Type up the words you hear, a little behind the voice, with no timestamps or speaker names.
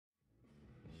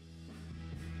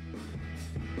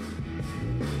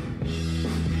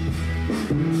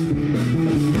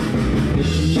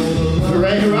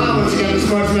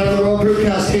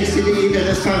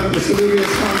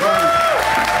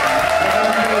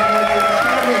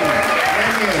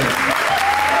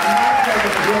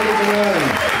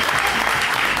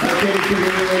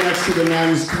us to the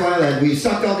men's toilet. We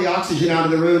sucked all the oxygen out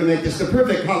of the room to make this the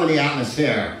perfect comedy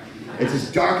atmosphere. It's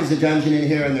as dark as a dungeon in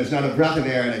here, and there's not a breath of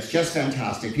air, and it's just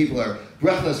fantastic. People are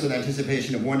breathless with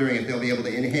anticipation of wondering if they'll be able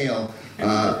to inhale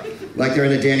like they're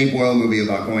in a Danny Boyle movie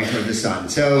about going toward the sun.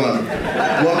 So,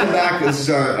 welcome back. This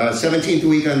is our 17th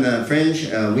week on the Fringe.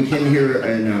 We came here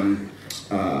in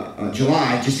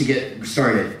July just to get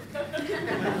started.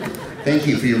 Thank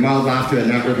you for your mild laughter in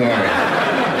that regard.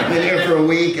 I've been here for a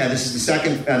week. This is the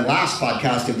second and last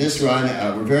podcast of this run.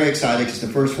 We're very excited because the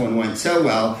first one went so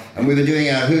well. And we've been doing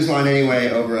Who's Line Anyway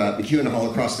over at McEwen Hall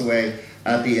across the way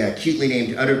at the cutely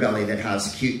named Udderbelly that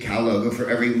has a cute cow logo for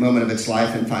every moment of its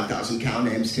life and 5,000 cow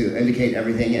names to indicate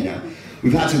everything. And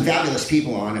we've had some fabulous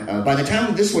people on. By the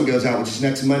time this one goes out, which is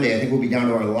next Monday, I think we'll be down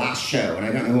to our last show. And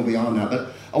I don't know who will be on that.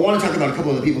 But I want to talk about a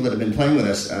couple of the people that have been playing with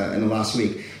us in the last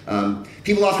week.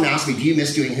 People often ask me, do you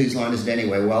miss doing Whose Line Is It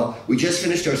Anyway? Well, we just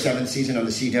finished our 7th season on the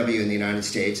CW in the United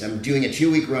States. I'm doing a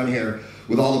 2-week run here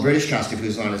with all the British cast of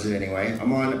Whose Line Is It Anyway?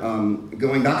 I'm on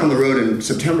going back on the road in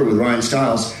September with Ryan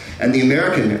Stiles and the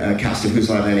American cast of Whose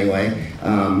Line Anyway?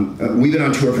 We've been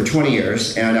on tour for 20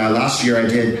 years, and last year I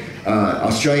did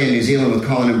Australia and New Zealand with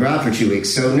Colin and Brad for 2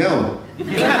 weeks, so no.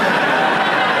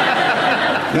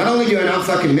 Not only do I not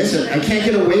fucking miss it, I can't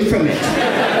get away from it.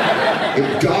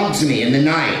 It dogs me in the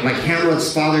night, like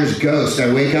Hamlet's father's ghost.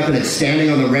 I wake up and it's standing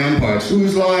on the ramparts.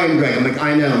 Whose line, Greg? I'm like,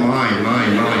 I know, mine.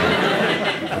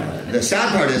 The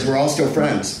sad part is we're all still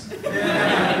friends.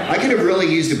 I could have really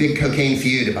used a big cocaine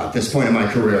feud about this point in my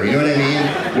career, you know what I mean?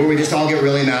 Where we just all get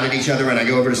really mad at each other and I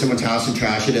go over to someone's house and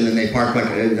trash it and then they park like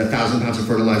 1,000 pounds of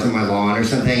fertilizer on my lawn or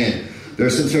something and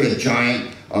there's some sort of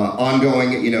giant,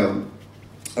 ongoing,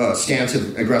 stance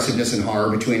of aggressiveness and horror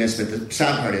between us, but the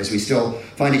sad part is we still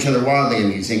find each other wildly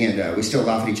amusing and we still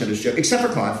laugh at each other's jokes, except for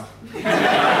Clive.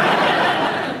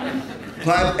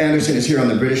 Clive Anderson is here on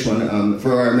the British one.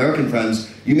 For our American friends,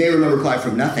 you may remember Clive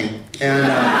from Nothing. And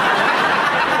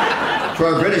for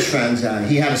our British friends,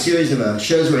 he had a series of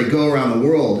shows where he'd go around the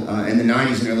world in the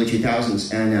 90s and early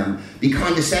 2000s and be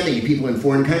condescending to people in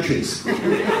foreign countries.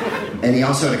 And he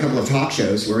also had a couple of talk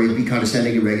shows where he'd be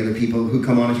condescending to regular people who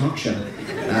come on a talk show.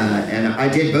 And I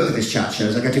did both of his chat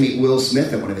shows. I got to meet Will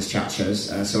Smith at one of his chat shows,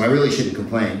 so I really shouldn't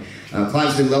complain.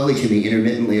 Clive's been lovely to me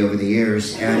intermittently over the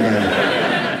years. And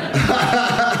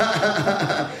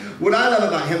what I love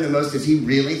about him the most is he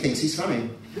really thinks he's funny.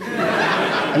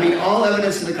 I mean, all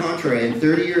evidence to the contrary. In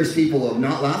 30 years, people are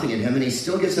not laughing at him, and he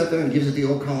still gets up there and gives it the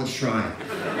old college try.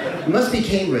 It must be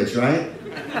Cambridge, right?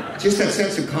 Just that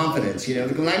sense of confidence,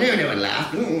 because I know no one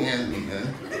laughed.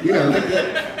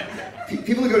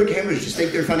 People who go to Cambridge just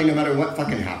think they're funny no matter what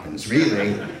fucking happens,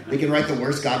 really. They can write the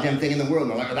worst goddamn thing in the world,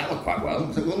 and they're like, oh, that went quite well.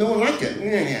 It's like, well, no one liked it.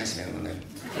 Yes, no one did.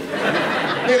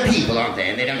 They're people, aren't they?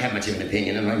 And they don't have much of an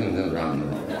opinion. I'm like,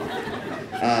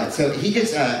 so he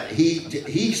gets,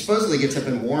 he supposedly gets up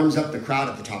and warms up the crowd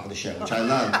at the top of the show, which I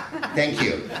love. Thank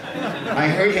you. I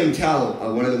heard him tell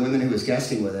one of the women who was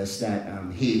guesting with us that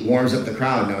he warms up the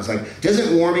crowd, and I was like,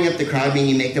 doesn't warming up the crowd mean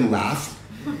you make them laugh?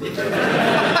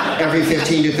 Every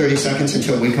 15 to 30 seconds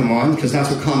until we come on, because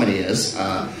that's what comedy is.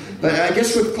 But I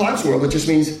guess with Clive's world, it just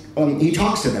means he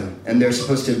talks to them, and they're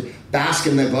supposed to bask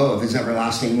in the glow of his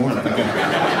everlasting warmth, like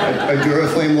a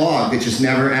Duraflame log that just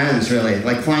never ends, really,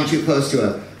 like flying too close to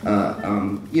a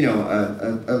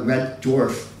red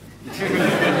dwarf.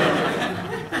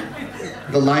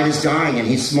 The light is dying, and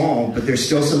he's small, but there's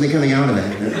still something coming out of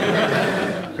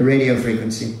it. A radio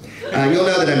frequency. You'll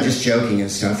know that I'm just joking and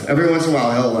stuff. Every once in a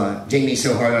while, he'll ding me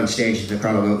so hard on stage that the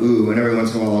crowd will go, ooh, and every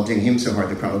once in a while, I'll ding him so hard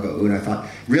the crowd will go, ooh, and I thought,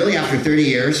 really, after 30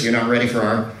 years, you're not ready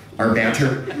for our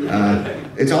banter?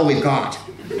 It's all we've got.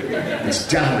 It's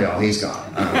definitely all he's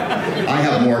got. I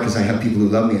have more because I have people who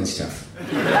love me and stuff.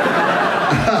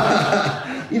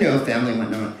 Family and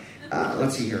whatnot.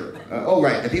 Let's see here.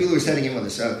 The people who are setting in with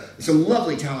us. Some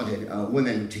lovely, talented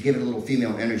women to give it a little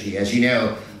female energy. As you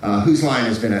know, Whose Line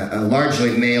has been a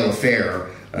largely male affair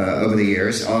over the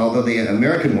years, although the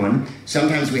American one,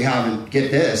 sometimes we have,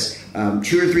 get this,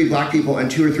 2 or 3 black people and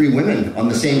 2 or 3 women on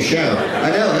the same show. I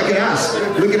know, look at us.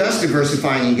 Look at us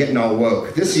diversifying and getting all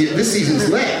woke. This season's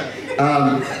lit.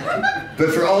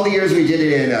 But for all the years we did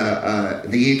it in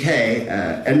the UK,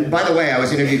 and by the way, I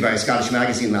was interviewed by a Scottish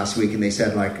magazine last week, and they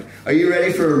said, like, are you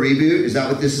ready for a reboot? Is that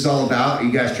what this is all about? Are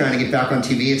you guys trying to get back on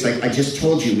TV? It's like, I just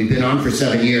told you, we've been on for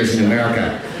 7 years in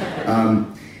America.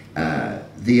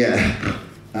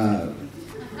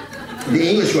 The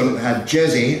English one had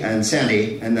Josie and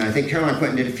Sandy, and I think Caroline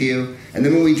Quentin did a few. And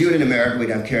then when we do it in America, we'd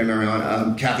have Karen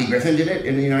Marion. Kathy Griffin did it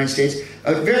in the United States.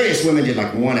 Various women did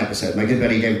like one episode. My good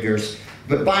buddy David Durst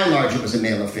But by and large, it was a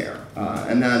male affair.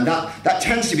 And that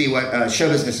tends to be what show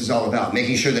business is all about,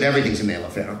 making sure that everything's a male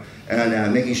affair,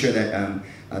 and making sure that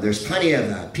there's plenty of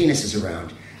penises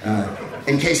around,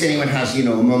 in case anyone has, a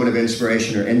moment of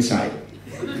inspiration or insight.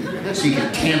 So you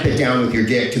can tamp it down with your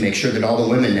dick to make sure that all the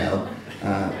women know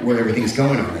where everything's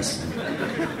going on this one.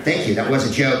 Thank you. That was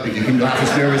a joke, but you can laugh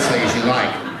as nervously as you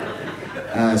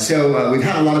like. So we've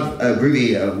had a lot of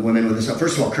groovy women with us.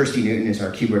 First of all, Kirsty Newton is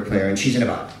our keyboard player, and she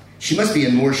must be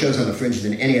in more shows on the Fringe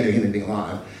than any other human being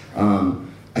alive.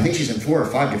 I think she's in 4 or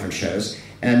 5 different shows.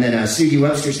 And then Sugie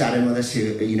Webster sat in with us, who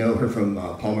you know her from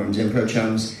Paul Martin's Impro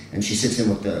Chums, and she sits in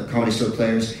with the Comedy Store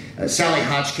players. Sally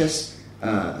Hotchkiss,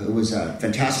 who was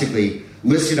fantastically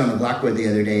listed on the Blackboard the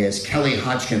other day as Kelly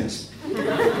Hodgkins.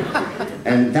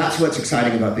 And that's what's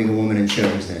exciting about being a woman in show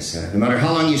business. No matter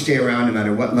how long you stay around, no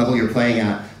matter what level you're playing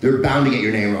at, they're bound to get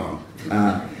your name wrong.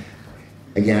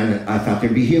 Again, I thought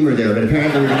there'd be humor there, but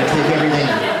apparently we're going to take everything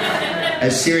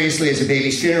as seriously as a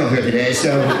baby's funeral here today,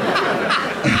 so...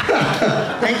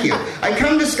 Thank you. I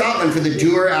come to Scotland for the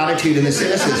dour attitude and the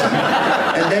cynicism.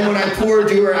 And then when I pour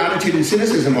dour attitude and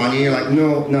cynicism on you, you're like,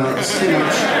 no, it's too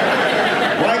much.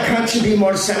 Why can't you be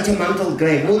more sentimental,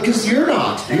 Greg? Well, because you're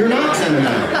not. You're not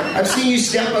sentimental. I've seen you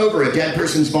step over a dead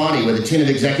person's body with a tin of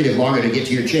executive lager to get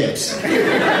to your chips.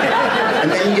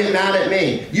 And then you get mad at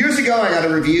me. Years ago, I got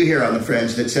a review here on the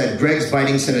Fringe that said, Greg's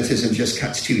biting cynicism just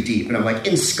cuts too deep. And I'm like,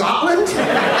 in Scotland?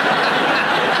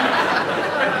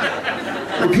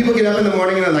 Where people get up in the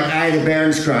morning and they're like, aye, the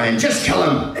baron's crying. Just kill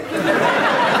him.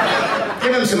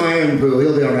 Give him some iron brew.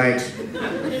 He'll be all right.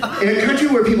 In a country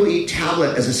where people eat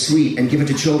tablet as a sweet and give it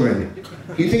to children,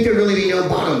 you think there'd really be no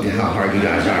bottom to how hard you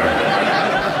guys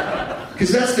are. Because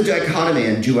that's the dichotomy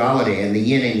and duality and the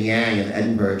yin and yang of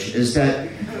Edinburgh, is that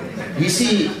you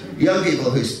see young people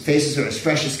whose faces are as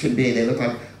fresh as can be. They look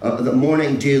like the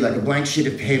morning dew, like a blank sheet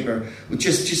of paper, with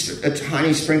just a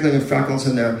tiny sprinkling of freckles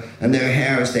in their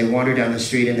hair as they wander down the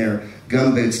street in their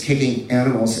gumboots, kicking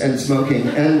animals and smoking.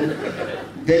 And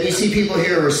then you see people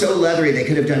here who are so leathery they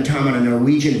could have done time on a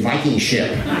Norwegian Viking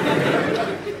ship.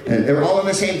 And they're all in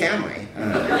the same family.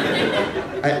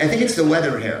 I think it's the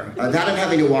weather here. That and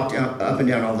having to walk up and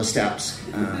down all the steps.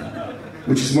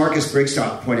 Which, as Marcus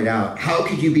Brigstock pointed out, how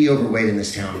could you be overweight in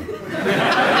this town?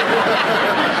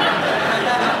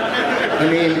 I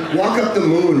mean, walk up the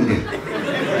Mound.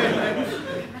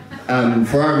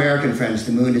 For our American friends,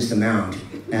 the Mound is the Mound.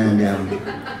 And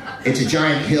it's a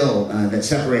giant hill that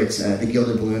separates the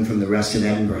Gilded Balloon from the rest of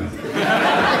Edinburgh.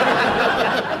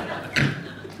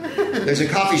 There's a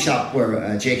coffee shop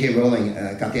where J.K. Rowling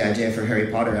got the idea for Harry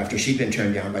Potter after she'd been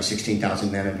turned down by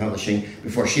 16,000 men in publishing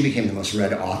before she became the most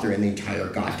read author in the entire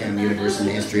goddamn universe in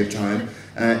the history of time.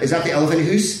 Is that the Elephant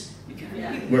House?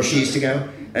 Where she used to go?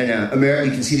 And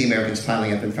you can see the Americans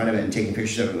piling up in front of it and taking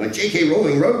pictures of it. Like, J.K.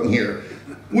 Rowling wrote in here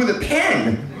with a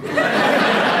pen.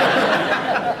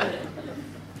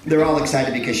 They're all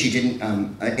excited because she didn't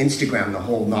Instagram the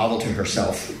whole novel to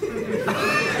herself.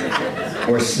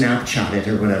 Or Snapchat it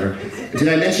or whatever. Did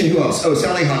I mention who else? Oh,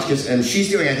 Sally Hotchkiss, and she's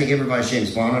doing, I think, improvised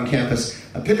James Bond on campus.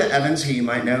 Pippa Evans, who you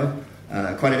might know,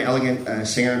 quite an elegant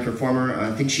singer and performer.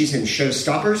 I think she's in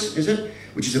Showstoppers, is it?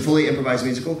 Which is a fully improvised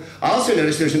musical. I also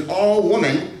noticed there's an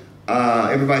all-woman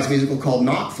improvised musical called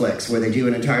Knockflix, where they do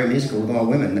an entire musical with all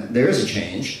women. There is a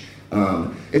change.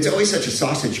 It's always such a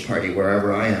sausage party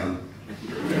wherever I am.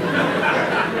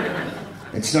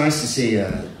 It's nice to see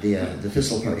the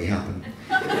Thistle Party happen.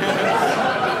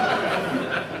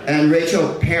 And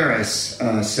Rachel Paris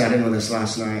sat in with us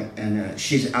last night, and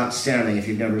she's outstanding. If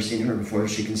you've never seen her before,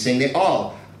 she can sing. They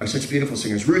all are such beautiful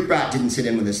singers. Ruth Bratt didn't sit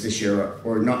in with us this year,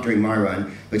 or not during my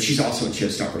run, but she's also in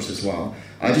Showstoppers as well.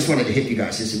 I just wanted to hit you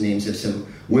guys with some names of some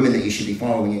women that you should be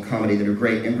following in comedy that are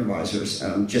great improvisers,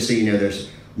 just so you know there's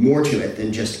more to it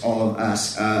than just all of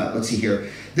us. Let's see here.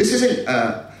 This isn't...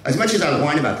 as much as I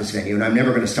whine about this venue, and I'm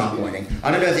never going to stop whining,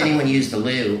 I don't know if anyone used the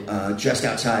loo just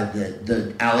outside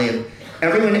the alley of...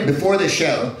 Everyone, before the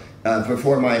show,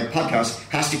 before my podcast,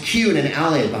 has to queue in an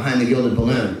alley behind the Gilded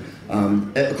Balloon.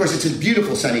 Of course, it's a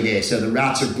beautiful sunny day, so the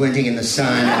rats are glinting in the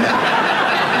sun,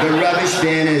 and the rubbish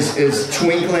bin is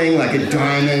twinkling like a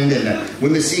diamond, and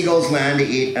when the seagulls land to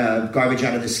eat garbage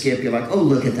out of the skip, you're like, oh,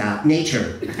 look at that,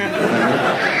 nature.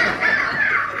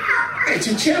 It's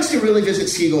a chance to really visit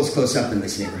seagulls close up in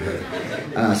this neighborhood.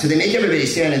 So they make everybody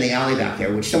stand in the alley back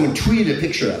there, which someone tweeted a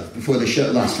picture of before the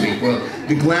show last week. Well,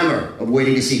 the glamour of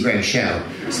waiting to see Greg's show,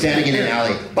 standing in an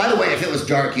alley. By the way, if it was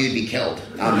dark, you'd be killed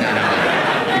on that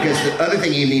alley. Because the other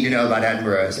thing you need to know about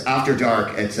Edinburgh is after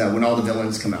dark, it's when all the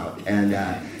villains come out.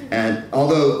 And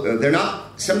although they're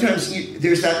not sometimes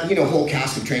there's that, whole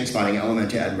cast of train spotting element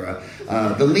to Edinburgh.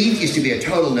 The Leith used to be a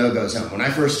total no-go zone. When I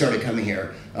first started coming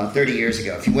here 30 years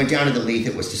ago, if you went down to the Leith,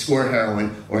 it was to score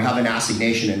heroin or have an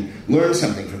assignation and learn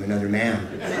something from another man.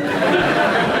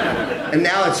 And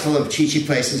now it's full of cheechy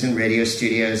places and radio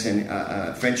studios and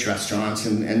French restaurants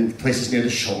and places near the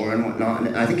shore and whatnot.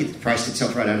 And I think it's priced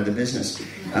itself right out of the business.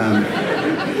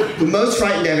 The most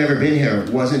frightened I've ever been here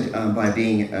wasn't by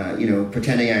being,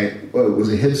 pretending I was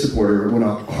a Hib supporter when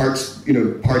a Hearts,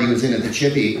 party was in at the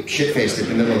Chippy, shit-faced at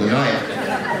the middle of the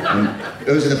night.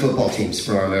 Those are the football teams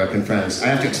for our American friends. I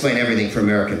have to explain everything for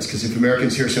Americans, because if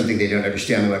Americans hear something they don't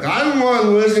understand, they're like, I don't want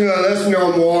to listen to this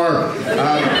no more.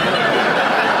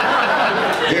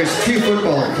 There's 2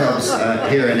 football clubs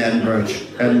here in Edinburgh,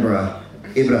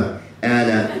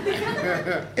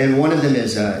 and one of them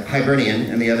is Hibernian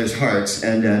and the other's Hearts,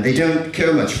 and they don't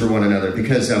care much for one another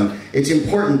because it's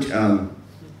important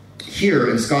here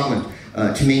in Scotland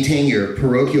to maintain your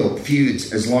parochial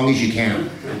feuds as long as you can,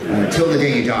 till the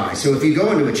day you die. So if you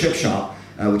go into a chip shop,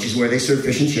 which is where they serve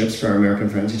fish and chips for our American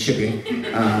friends at Chippy,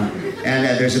 and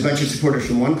there's a bunch of supporters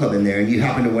from one club in there, and you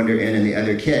happen to wander in the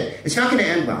other kit, it's not going to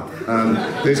end well.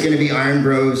 There's going to be Iron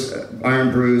Bros are going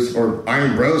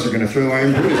to throw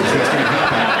Iron Brews. That's what's going to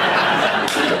happen.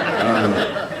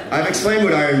 I've explained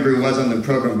what Iron Brew was on the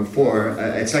program before.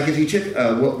 It's like if you took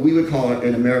what we would call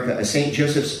in America a St.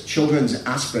 Joseph's Children's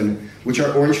aspirin, which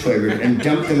are orange flavored, and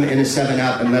dumped them in a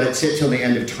 7-Up and let it sit till the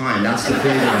end of time. That's the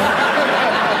flavor.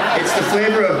 It's the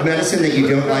flavor of medicine that you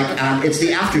don't like. It's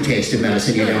the aftertaste of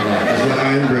medicine you don't like, is what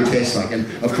Iron Brew tastes like. And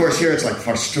of course here it's like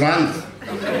for strength.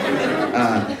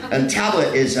 And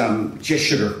tablet is just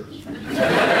sugar.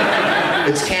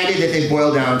 It's candy that they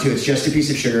boil down to. It's just a piece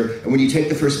of sugar. And when you take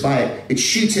the first bite, it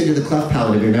shoots into the cleft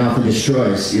palate of your mouth and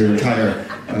destroys your entire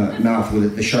mouth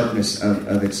with the sharpness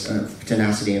of its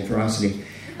tenacity and ferocity.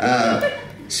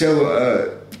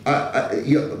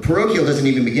 Parochial doesn't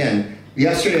even begin.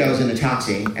 Yesterday I was in a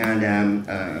taxi, and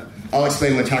I'll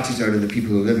explain what taxis are to the people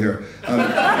who live here.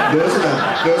 Those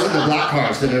are the black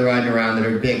cars that are riding around that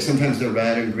are big. Sometimes they're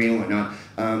red and green and whatnot.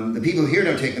 The people here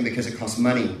don't take them because it costs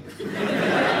money.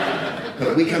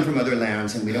 But we come from other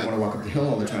lands, and we don't want to walk up the hill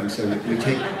all the time, so we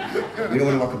don't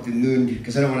want to walk up the moon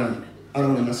because I don't want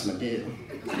to mess my deal.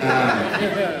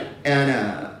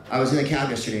 I was in a cab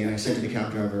yesterday, and I said to the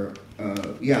cab driver,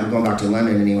 I'm going back to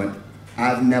London, and he went,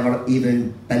 I've never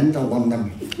even been to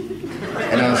London.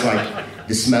 And I was like,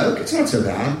 the smoke? It's not so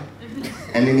bad.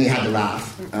 And then he had to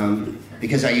laugh,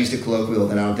 because I used a colloquial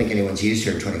that I don't think anyone's used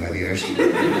here in 25 years.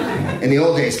 In the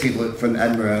old days, people from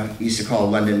Edinburgh used to call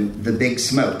London the Big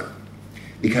Smoke,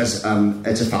 because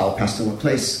it's a foul, pestilent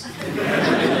place.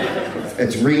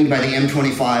 It's ringed by the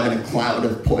M25 in a cloud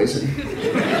of poison.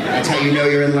 That's how you know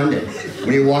you're in London.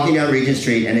 When you're walking down Regent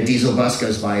Street and a diesel bus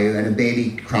goes by you and a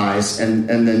baby cries and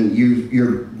then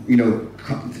your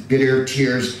bitter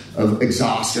tears of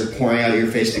exhaust are pouring out of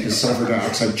your face because sulfur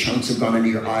dioxide chunks have gone into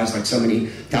your eyes like so many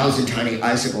thousand tiny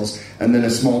icicles, and then a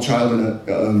small child in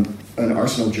an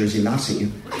Arsenal jersey laughs at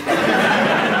you.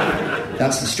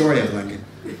 That's the story of London.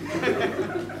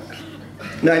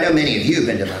 Now, I know many of you have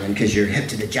been to London because you're hip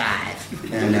to the jive,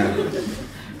 and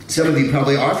some of you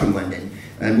probably are from London.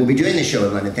 And we'll be doing the show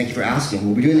in London. Thank you for asking.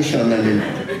 We'll be doing the show in London.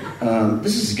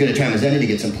 This is as good a time as any to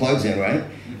get some plugs in, right?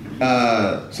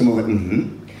 Someone went,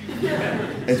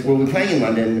 We'll be playing in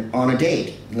London on a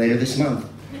date later this month.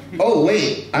 Oh,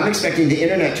 wait, I'm expecting the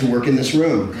internet to work in this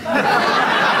room.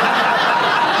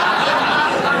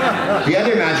 The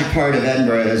other magic part of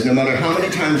Edinburgh is no matter how many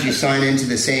times you sign into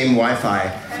the same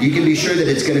Wi-Fi, you can be sure that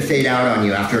it's going to fade out on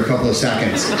you after a couple of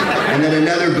seconds. And then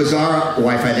another bizarre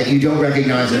Wi-Fi that you don't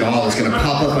recognize at all is going to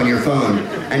pop up on your phone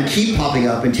and keep popping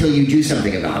up until you do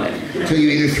something about it. Until you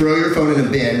either throw your phone in a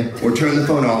bin or turn the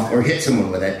phone off or hit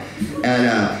someone with it. And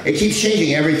it keeps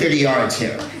changing every 30 yards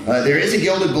here. There is a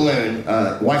Gilded Balloon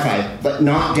Wi-Fi, but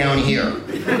not down here.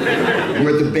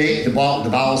 We're at the bow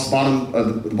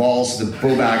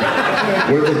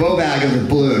bag of the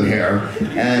balloon here,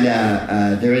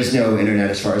 and there is no internet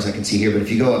as far as I can see here, but if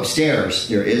you go upstairs,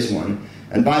 there is one.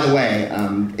 And by the way,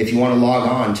 if you want to log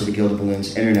on to the Gilded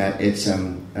Balloon's internet, it's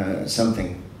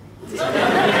something.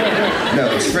 No,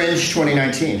 it's Fringe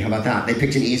 2019. How about that? They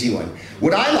picked an easy one.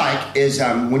 What I like is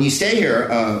when you stay here,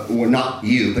 well, not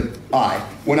you, but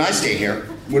when I stay here,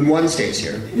 when one stays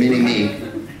here, meaning me,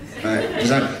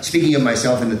 because I'm speaking of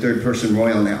myself in the third person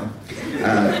royal now.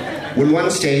 When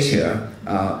one stays here,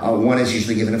 one is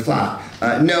usually given a flat.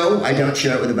 No, I don't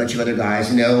share it with a bunch of other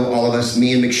guys. No, all of us,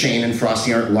 me and McShane and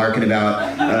Frosty, aren't larking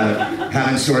about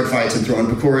having sword fights and throwing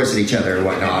pakoras at each other and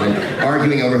whatnot, and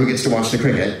arguing over who gets to watch the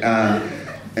cricket.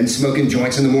 and smoking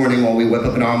joints in the morning while we whip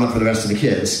up an omelet for the rest of the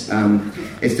kids.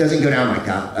 It doesn't go down like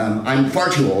that. I'm far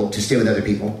too old to stay with other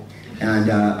people, and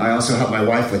I also have my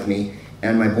wife with me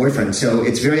and my boyfriend, so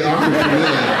it's very awkward for me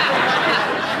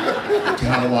to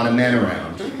have a lot of men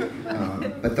around.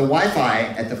 But the Wi-Fi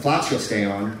at the flats you'll stay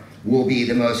on will be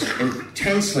the most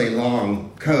intensely long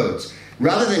codes.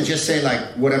 Rather than just say, like,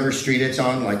 whatever street it's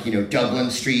on, like, Dublin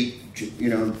Street,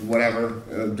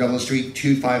 Dublin Street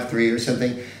 253 or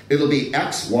something, it'll be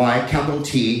XY, capital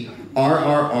T,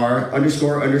 RRR,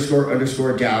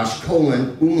 _ dash,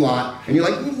 colon, umlaut, and you're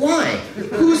like, why?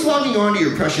 Who's logging on to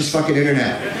your precious fucking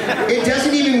internet? It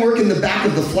doesn't even work in the back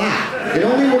of the flat. It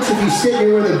only works if you sit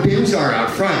near where the bins are out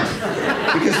front.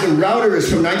 Because the router is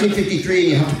from 1953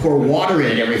 and you have to pour water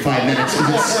in it every 5 minutes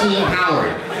because it's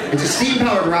steam-powered. It's a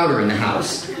steam-powered router in the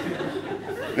house.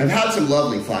 And I've had some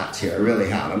lovely flats here, I really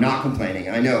have. I'm not complaining.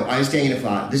 I know, I'm staying in a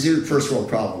flat. This is first world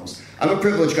problems. I'm a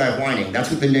privileged guy whining. That's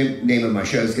what the name of my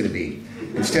show is going to be.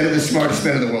 Instead of the smartest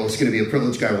man in the world, it's going to be a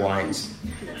privileged guy whines.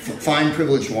 Fine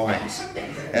privileged whines.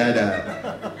 And,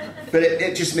 but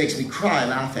it just makes me cry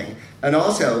laughing. And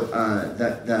also,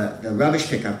 the rubbish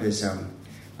pickup is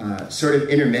sort of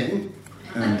intermittent.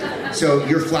 So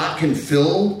your flat can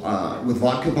fill with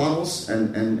vodka bottles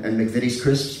and McVitie's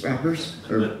crisps wrappers,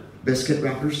 or biscuit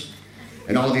wrappers.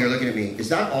 And all of you are looking at me. Is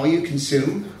that all you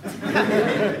consume?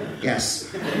 Yes.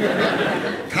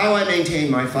 How I maintain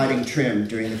my fighting trim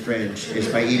during the Fringe is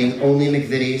by eating only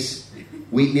McVitie's,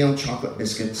 wheatmeal chocolate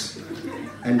biscuits,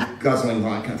 and guzzling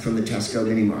vodka from the Tesco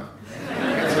Mini Mart.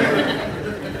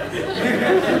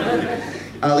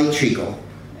 I'll eat treacle.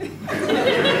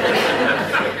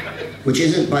 Which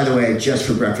isn't, by the way, just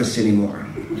for breakfast anymore.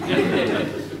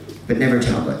 But never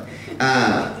tablet.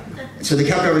 So the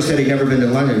cab driver said he'd never been to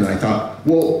London, and I thought,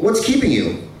 well, what's keeping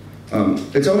you?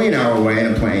 It's only an hour away in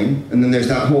a plane, and then there's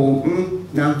that whole,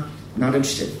 no, not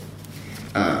interested.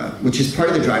 Which is part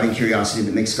of the driving curiosity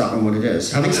that makes Scotland what it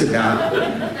is. Having said that,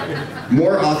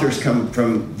 more authors come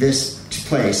from this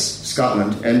place,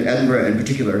 Scotland, and Edinburgh in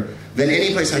particular, than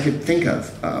any place I could think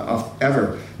of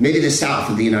ever. Maybe the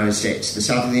south of the United States. The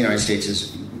south of the United States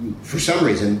is, for some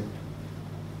reason,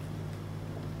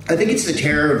 I think it's the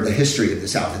terror of the history of the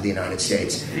south of the United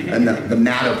States and the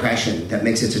mad oppression that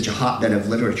makes it such a hotbed of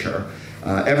literature.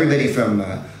 Everybody from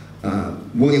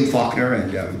William Faulkner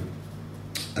and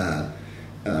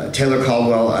Taylor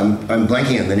Caldwell, I'm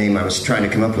blanking on the name I was trying to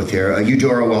come up with here,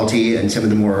 Eudora Welty and some of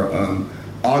the more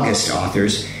August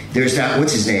authors. There's that,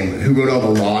 what's his name, who wrote all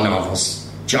the law novels?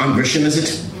 John Grisham, is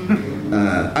it?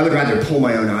 I would rather pull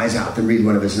my own eyes out than read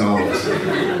one of his novels.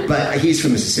 But he's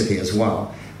from Mississippi as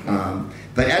well.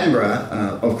 But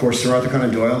Edinburgh, of course, Sir Arthur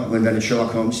Conan Doyle, who invented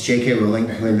Sherlock Holmes, J.K. Rowling,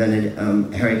 who invented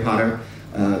Harry Potter,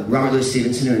 Robert Louis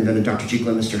Stevenson, who invented Dr. Jekyll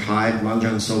and Mr. Hyde, Long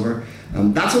John Silver.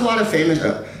 That's a lot of famous...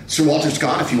 Sir Walter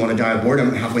Scott, if you want to die of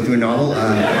boredom halfway through a novel.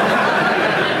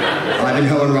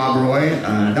 Ivanhoe and Rob Roy.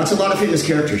 That's a lot of famous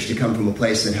characters to come from a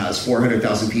place that has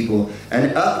 400,000 people,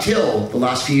 and up till the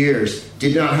last few years,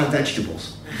 did not have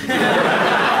vegetables.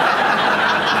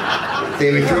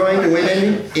 They were throwing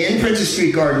women in Princess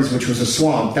Street Gardens, which was a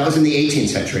swamp. That was in the 18th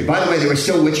century. By the way, there were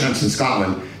still witch hunts in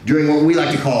Scotland during what we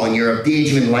like to call in Europe the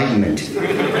Age of Enlightenment.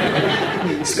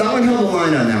 Scotland held the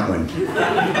line on that one.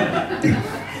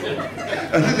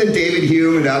 Other than David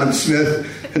Hume and Adam Smith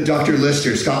and Dr.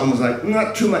 Lister, Scotland was like,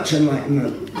 not too much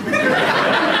enlightenment.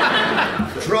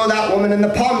 Throw that woman in the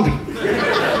pond.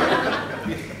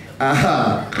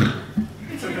 I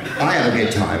have a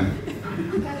good time.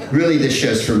 Really, this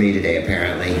show's for me today,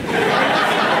 apparently.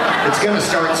 It's going to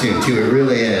start soon, too. It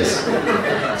really is.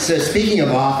 So speaking of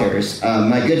authors,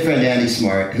 my good friend Andy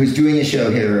Smart, who's doing a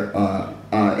show here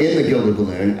in the Gilded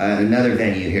Balloon at another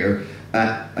venue here,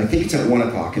 I think it's at 1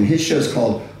 o'clock, and his show's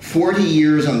called 40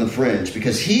 Years on the Fringe,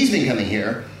 because he's been coming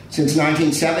here since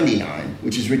 1979,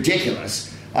 which is ridiculous.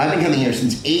 I've been coming here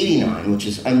since 89, which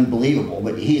is unbelievable,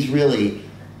 but he's really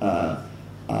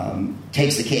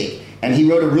takes the cake. And he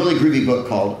wrote a really groovy book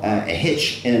called A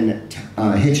Hitch in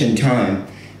Time.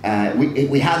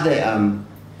 We had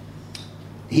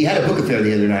he had a book affair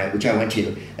the other night, which I went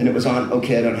to, and it was on,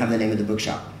 okay, I don't have the name of the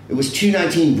bookshop. It was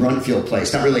 219 Bruntfield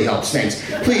Place. That really helps. Thanks.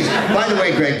 Please, by the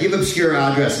way, Greg, give obscure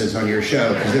addresses on your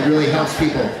show, because it really helps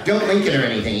people. Don't link it or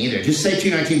anything either. Just say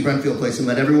 219 Bruntfield Place and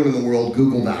let everyone in the world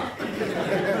Google that.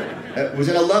 It was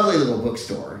in a lovely little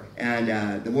bookstore,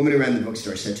 and the woman who ran the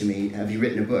bookstore said to me, have you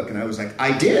written a book? And I was like,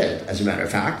 I did, as a matter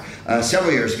of fact.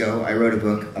 Several years ago, I wrote a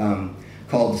book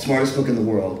called The Smartest Book in the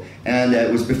World, and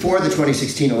it was before the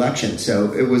 2016 election,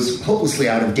 so it was hopelessly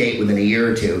out of date within a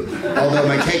year or two, although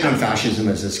my take on fascism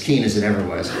is as keen as it ever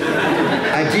was.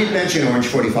 I did mention Orange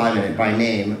 45 in it by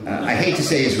name. I hate to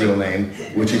say his real name,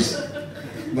 which is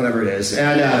whatever it is,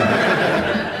 and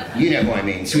you know who I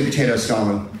mean, Sweet Potato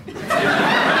Stalin.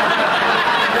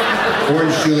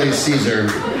 Orange Julius Caesar,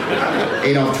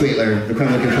 Adolf Hitler, the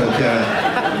Kremlin-controlled killer.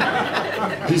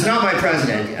 He's not my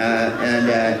president, and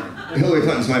Hillary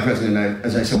Clinton's my president,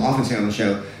 as I so often say on the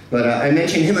show. But I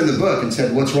mentioned him in the book and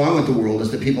said, what's wrong with the world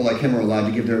is that people like him are allowed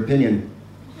to give their opinion.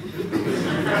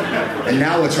 And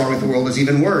now what's wrong with the world is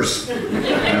even worse,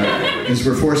 because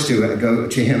we're forced to go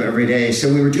to him every day.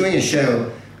 So we were doing a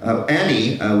show.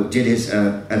 Andy did his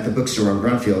at the bookstore on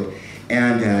Brunfield,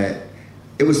 and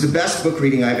it was the best book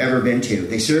reading I've ever been to.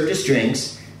 They served us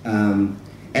drinks, and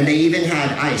they even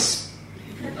had ice.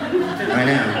 I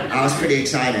know. I was pretty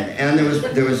excited, and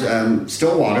there was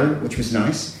still water, which was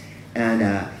nice, and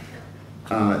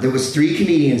there was 3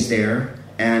 comedians there,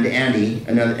 and Andy,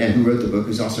 and who wrote the book,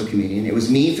 who's also a comedian. It was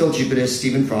me, Phil Jupitus,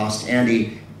 Stephen Frost,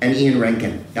 Andy, and Ian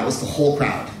Rankin. That was the whole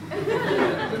crowd,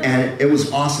 and it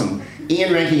was awesome.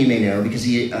 Ian Rankin you may know because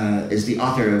he is the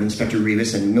author of Inspector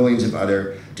Rebus and millions of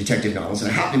other detective novels,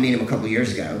 and I happened to meet him a couple of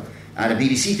years ago at a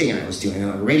BBC thing I was doing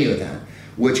on a radio event,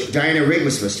 which Diana Rigg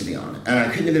was supposed to be on. And I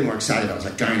couldn't have been more excited. I was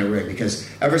like, Diana Rigg, because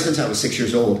ever since I was 6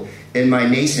 years old, in my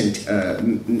nascent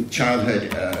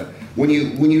childhood, when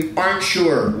you aren't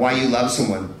sure why you love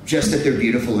someone, just that they're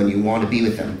beautiful and you want to be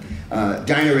with them,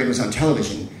 Diana Rigg was on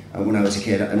television when I was a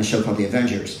kid on a show called The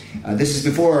Avengers. This is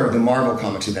before the Marvel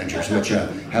Comics Avengers, which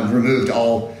have removed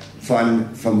all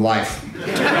fun from life.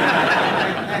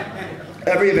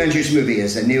 Every Avengers movie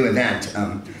is a new event.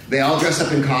 They all dress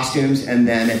up in costumes, and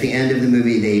then at the end of the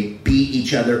movie, they beat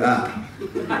each other up.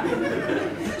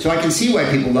 So I can see why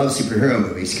people love superhero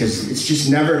movies, because it's just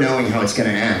never knowing how it's going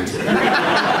to end.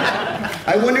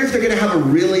 I wonder if they're going to have a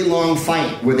really long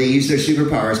fight where they use their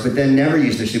superpowers, but then never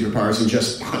use their superpowers and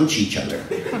just punch each other.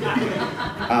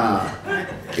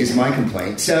 Is my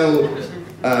complaint. So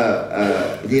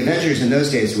the Avengers in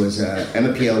those days was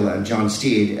Emma Peel and John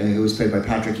Steed, who was played by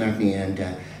Patrick Macnee, and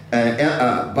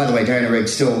by the way, Diana Rigg,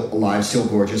 still alive, still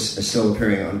gorgeous, still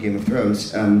appearing on Game of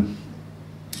Thrones. And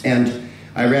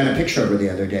I ran a picture of her the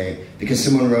other day because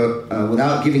someone wrote,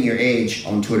 without giving your age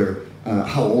on Twitter,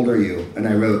 how old are you? And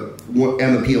I wrote,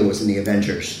 Emma Peel was in the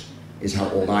Avengers, is how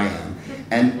old I am.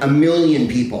 And 1 million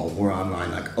people were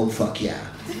online like, oh, fuck yeah.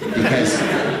 Because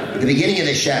at the beginning of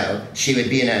the show, she would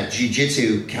be in a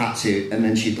jiu-jitsu catsuit, and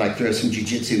then she'd like throw some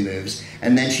jiu-jitsu moves,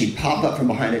 and then she'd pop up from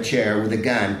behind a chair with a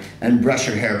gun and brush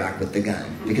her hair back with the gun,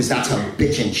 because that's how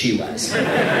bitchin' she was.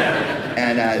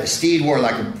 And Steed wore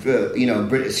like a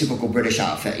typical British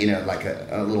outfit, like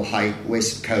a little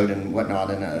high-waisted coat and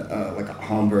whatnot, and like a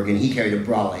Homburg, and he carried a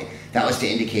brolly. That was to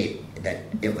indicate that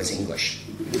it was English.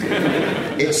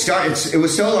 It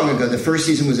was so long ago, the first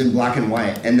season was in black and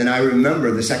white, and then I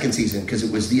remember the second season because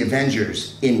it was The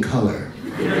Avengers in color.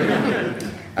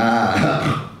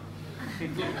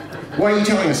 Why are you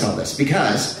telling us all this?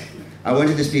 Because I went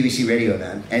to this BBC radio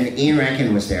event, and Ian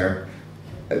Rankin was there.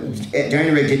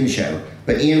 Diana Rigg didn't show,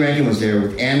 but Ian Rankin was there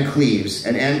with Anne Cleves,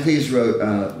 and Anne Cleves wrote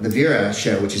The Vera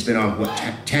show, which has been on,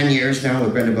 10 years now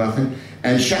with Brenda Blethyn,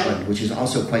 and Shetland, which is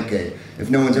also quite good. If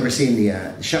no one's ever seen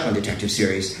the Shetland detective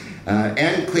series,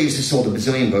 Anne Cleves has sold a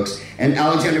bazillion books, and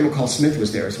Alexander McCall Smith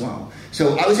was there as well.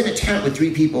 So I was in a tent with 3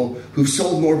 people who've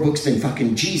sold more books than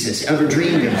fucking Jesus ever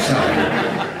dreamed of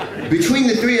selling. Between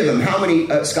the 3 of them, how many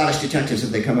Scottish detectives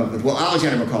have they come up with? Well,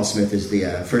 Alexander McCall Smith is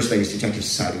the First Ladies Detective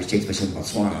Society, which takes place in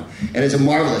Botswana, and it's a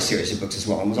marvelous series of books as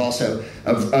well, and was also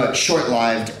a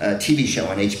short-lived TV show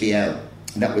on HBO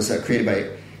that was created by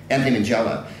Anthony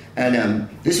Minghella. And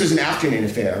this was an afternoon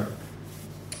affair,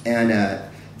 and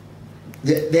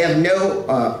they have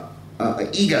no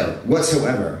ego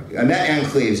whatsoever. I met Anne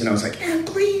Cleves, and I was like, Anne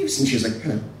Cleves, and she was like,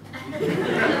 hello.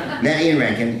 Met Ian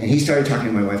Rankin, and he started talking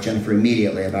to my wife Jennifer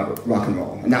immediately about rock and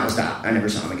roll, and that was that. I never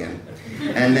saw him again.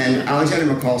 And then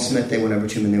Alexander McCall Smith, they went over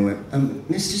to him and they went,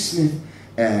 Mr. Smith,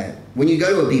 when you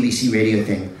go to a BBC radio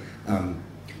thing,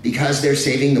 because they're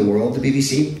saving the world, the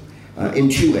BBC, in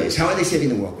 2 ways. How are they saving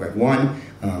the world, Greg? One,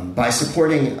 by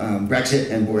supporting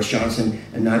Brexit and Boris Johnson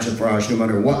and Nigel Farage, no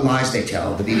matter what lies they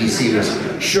tell, the BBC was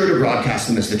sure to broadcast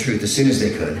them as the truth as soon as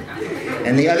they could.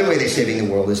 And the other way they're saving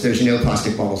the world is there's no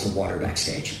plastic bottles of water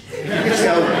backstage.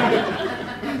 So,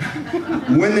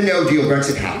 when the no-deal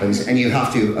Brexit happens and you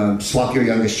have to swap your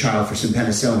youngest child for some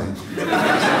penicillin,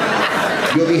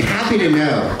 you'll be happy to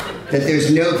know that there's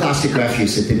no plastic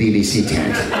refuse at the BBC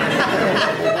tent.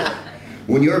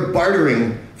 When you're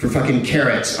bartering for fucking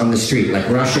carrots on the street, like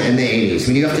Russia in the 80s.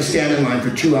 When you have to stand in line for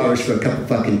 2 hours for a cup of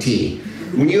fucking tea.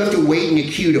 When you have to wait in a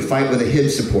queue to fight with a Hib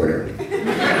supporter.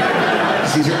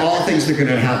 These are all things that are going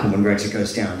to happen when Brexit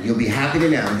goes down. You'll be happy to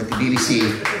know that the BBC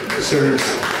serves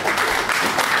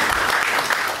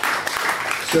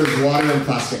water in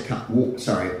plastic cup.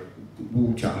 Water.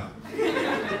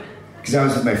 Because I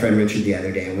was with my friend Richard the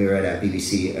other day, and we were at a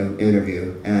BBC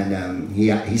interview, and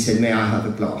he said, "May I have a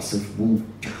glass of water?"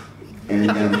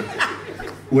 And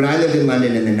when I lived in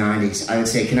London in the 90s, I would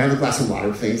say, "Can I have a glass of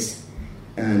water, please?"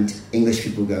 And English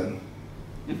people go.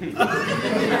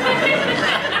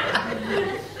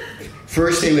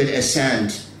 First, they would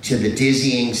ascend to the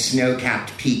dizzying,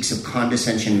 snow-capped peaks of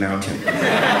Condescension Mountain.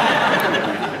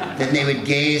 Then they would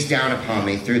gaze down upon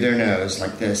me through their nose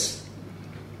like this.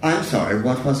 "I'm sorry,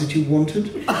 what was it you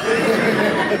wanted?"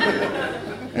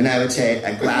 And I would say,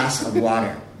 "A glass of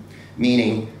water,"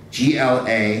 meaning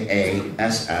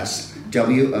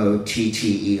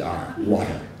GLAASSWOTTER,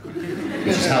 water.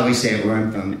 Which is how we say it where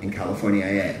I'm from, in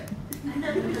California,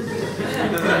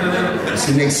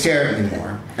 So they'd stare at me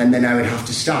more, and then I would have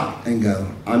to stop and go,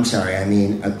 "I'm sorry, I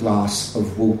mean a glass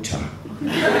of water."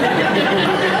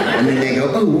 And then they go,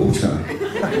 "Oh, water."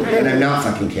 And I'm not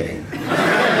fucking kidding.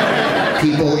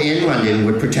 People in London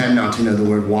would pretend not to know the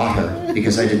word water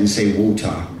because I didn't say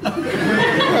water.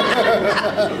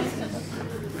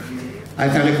 I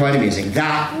found it quite amusing.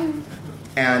 That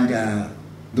and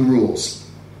the rules.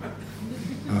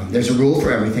 There's a rule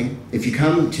for everything. If you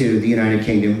come to the United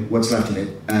Kingdom, what's left of it,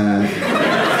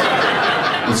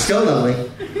 it's still lovely.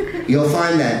 You'll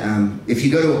find that if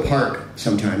you go to a park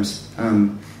sometimes,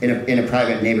 in a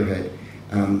private neighborhood,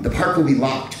 the park will be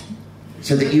locked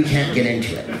so that you can't get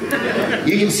into it.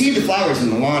 You can see the flowers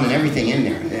and the lawn and everything in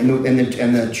there, and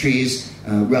the trees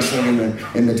rustling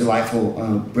in the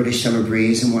delightful British summer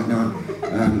breeze and whatnot,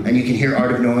 and you can hear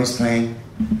Art of Noise playing.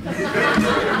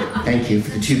 Thank you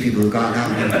for the 2 people who got that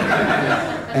one.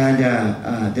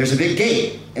 And there's a big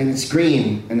gate, and it's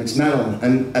green, and it's metal,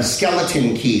 and a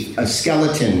skeleton key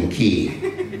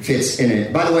fits in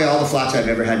it. By the way, all the flats I've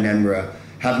ever had in Edinburgh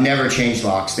have never changed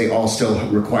locks. They all still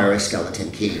require a skeleton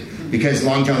key, because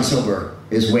Long John Silver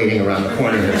is waiting around the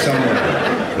corner here somewhere.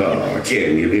 "Oh,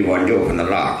 Jim, you'll be one to open the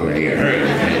lock, will you?"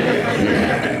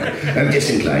 "I'm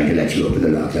disinclined to let you open the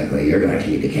lock that way. You're going to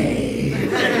need a key."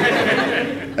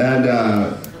 And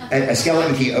a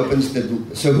skeleton key opens the...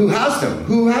 So who has them?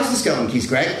 Who has the skeleton keys,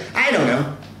 Greg? I don't know.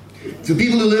 The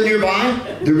people who live nearby?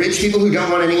 The rich people who don't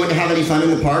want anyone to have any fun in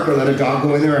the park or let a dog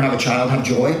go in there or have a child have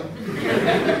joy?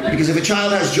 Because if a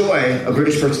child has joy, a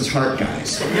British person's heart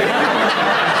dies.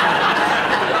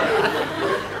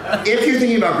 If you're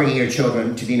thinking about bringing your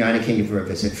children to the United Kingdom for a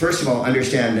visit, first of all,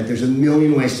 understand that there's a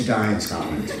million ways to die in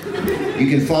Scotland. You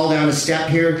can fall down a step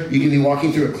here. You can be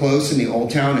walking through a close in the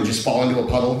old town and just fall into a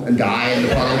puddle and die in the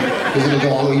puddle. Because it'll go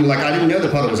all the way. You're like, "I didn't know the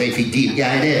puddle was 8 feet deep."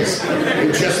 Yeah, it is.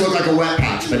 It just looked like a wet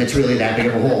patch, but it's really that big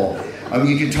of a hole.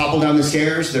 You can topple down the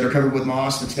stairs that are covered with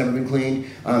moss that's never been cleaned.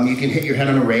 You can hit your head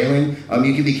on a railing.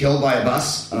 You can be killed by a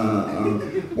bus.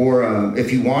 Or if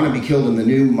you want to be killed in the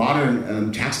new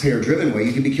modern taxpayer-driven way,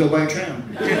 you can be killed by a tram.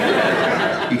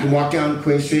 You can walk down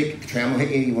Queen Street, the tram will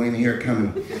hit you, you won't even hear it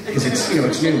coming. Because it's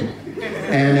new.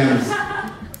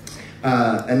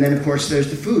 And then, of course, there's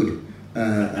the food.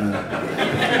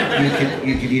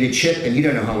 You could eat a chip, and you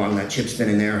don't know how long that chip's been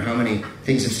in there, or how many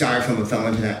things of styrofoam have fell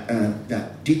into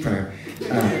that deep fryer.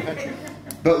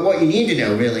 But what you need to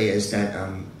know, really, is that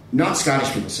not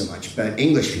Scottish people so much, but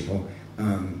English people,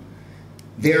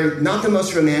 they're not the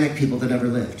most romantic people that ever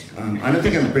lived. I don't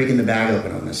think I'm breaking the bag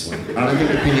open on this one. I don't think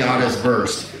the pinata's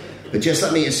burst. But just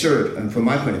let me assert, from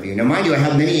my point of view. Now, mind you, I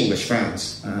have many English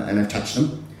friends, and I've touched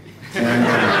them. And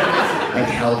I've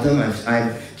held them.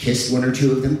 I've kissed 1 or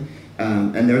 2 of them.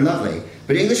 And they're lovely.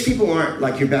 But English people aren't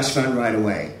like your best friend right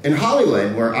away. In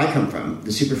Hollywood, where I come from,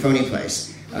 the super phony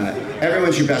place,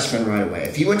 everyone's your best friend right away.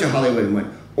 If you went to Hollywood and went,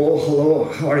 "Oh, hello,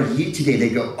 how are you today?" They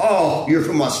go, "Oh, you're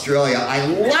from Australia. I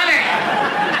love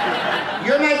it!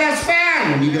 You're my best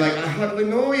friend!" And you'd be like, "I hardly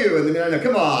know you." And then they're like,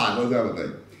 "Come on, we'll go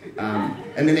good."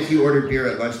 And then if you ordered beer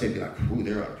at lunch, they'd be like, "Ooh,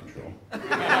 they're out of control."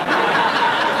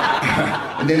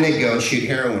 And then they'd go shoot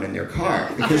heroin in their car.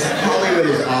 Because Hollywood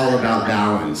is all about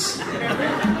balance.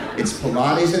 It's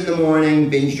Pilates in the morning,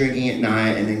 binge drinking at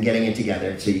night, and then getting it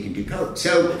together so you can do coke.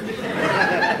 So,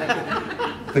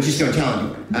 but just don't tell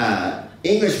anyone.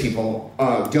 English people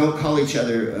don't call each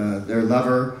other their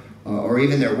lover or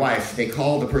even their wife. They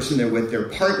call the person they're with their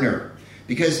partner.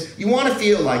 Because you want to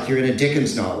feel like you're in a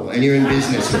Dickens novel and you're in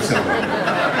business with someone.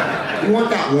 You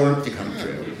want that warmth to come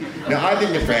through. Now, I've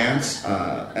been to France,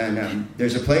 and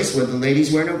there's a place where the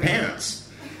ladies wear no pants.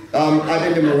 I've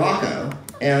been to Morocco,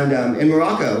 and in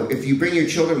Morocco, if you bring your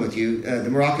children with you, the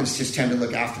Moroccans just tend to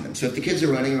look after them. So if the kids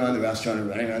are running around the restaurant or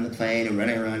running around the plane or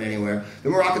running around anywhere, the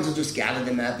Moroccans will just gather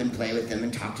them up and play with them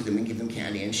and talk to them and give them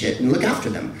candy and shit and look after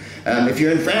them. If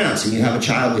you're in France and you have a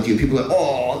child with you, people are,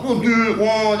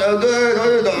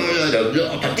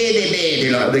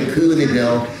 they coo and they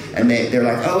bill, and they're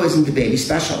like, oh, isn't the baby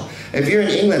special? If you're in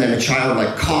England and a child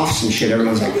like coughs and shit,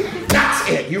 everyone's like, that's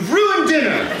it, you've ruined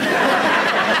dinner.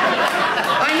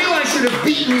 I knew I should have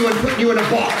beaten you and put you in a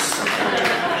box.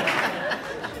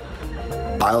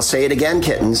 I'll say it again,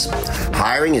 kittens.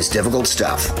 Hiring is difficult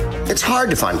stuff. It's hard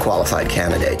to find qualified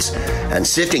candidates, and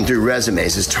sifting through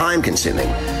resumes is time-consuming.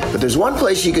 But there's one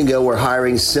place you can go where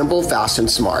hiring's simple, fast, and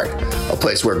smart. A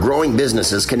place where growing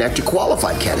businesses connect to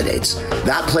qualified candidates.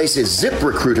 That place is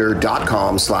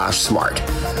ZipRecruiter.com/smart.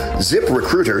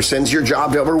 ZipRecruiter sends your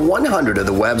job to over 100 of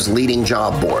the web's leading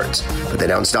job boards. But they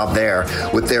don't stop there.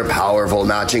 With their powerful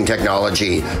matching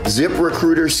technology,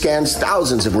 ZipRecruiter scans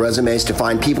thousands of resumes to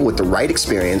find people with the right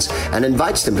experience and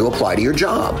invites them to apply to your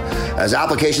job. As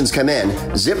applications come in,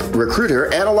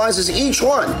 ZipRecruiter analyzes each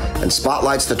one and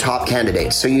spotlights the top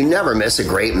candidates so you never miss a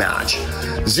great match.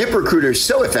 ZipRecruiter is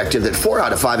so effective that 4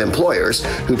 out of 5 employers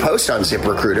who post on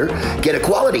ZipRecruiter get a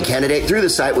quality candidate through the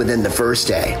site within the first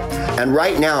day. And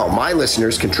right now, my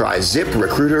listeners can try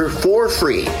ZipRecruiter for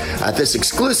free at this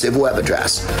exclusive web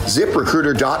address,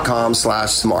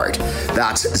 ZipRecruiter.com/smart.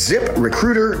 That's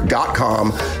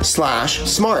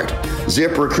ZipRecruiter.com/smart.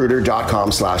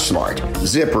 ZipRecruiter.com/smart.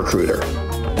 ZipRecruiter,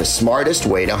 the smartest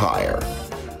way to hire.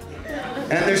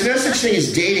 And there's no such thing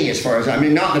as dating as far as, I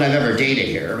mean, not that I've ever dated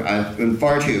here. I've been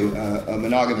far too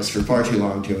monogamous for far too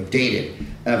long to have dated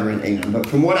ever in England. But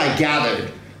from what I gathered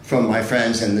from my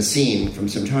friends and the scene from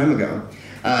some time ago,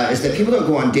 is that people don't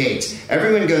go on dates.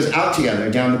 Everyone goes out together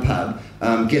down the pub,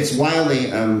 gets wildly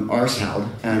arse-howled,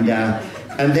 and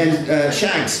then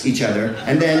shags each other,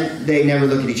 and then they never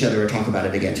look at each other or talk about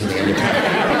it again till the end of time.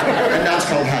 And that's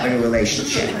called having a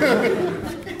relationship.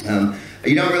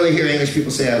 You don't really hear English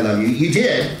people say, I love you. You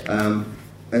did. And,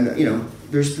 you know,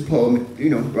 there's the poem,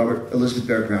 you know, Elizabeth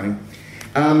Barrett Browning.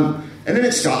 And then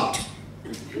it stopped.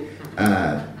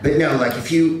 But no, like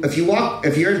if you're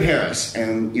in Paris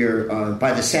and you're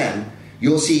by the Seine,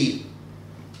 you'll see,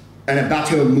 and a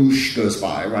bateau mouche goes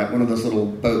by, right? One of those little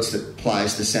boats that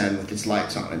plies the Seine with its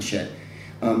lights on and shit.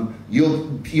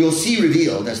 You'll see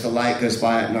revealed as the light goes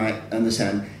by at night on the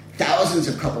Seine, thousands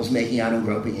of couples making out and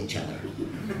groping each other.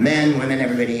 Men, women,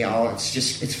 everybody, all. It's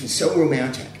so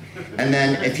romantic. And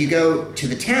then if you go to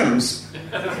the Thames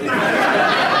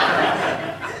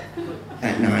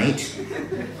at night,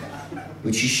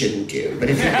 which you shouldn't do, but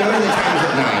if you go to the Thames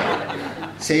at night,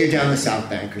 say you're down the South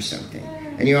Bank or something,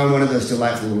 and you're on one of those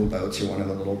delightful little boats or one of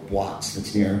the little boats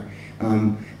that's near,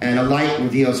 and a light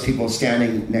reveals people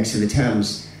standing next to the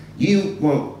Thames, you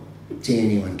won't see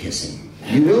anyone kissing.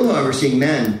 You will, however, see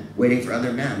men waiting for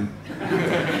other men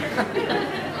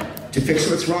to fix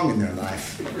what's wrong in their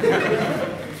life.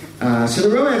 So the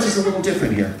romance is a little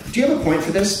different here. Do you have a point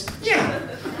for this? Yeah.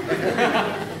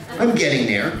 I'm getting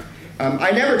there.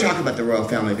 I never talk about the royal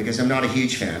family because I'm not a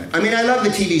huge fan. I mean, I love the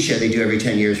TV show they do every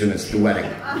 10 years when it's The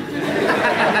Wedding,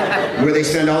 where they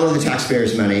spend all of the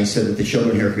taxpayers' money so that the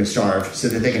children here can starve, so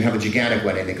that they can have a gigantic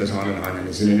wedding that goes on and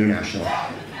is an international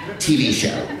TV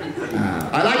show.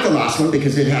 I like the last one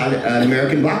because it had an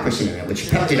American black person in it, which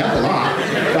pepped it up a lot,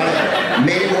 but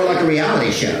made it more like a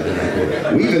reality show.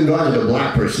 We've invited a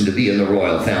black person to be in the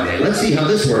royal family. Let's see how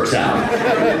this works out.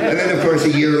 And then, of course, a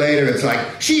year later, it's like,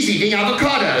 she's eating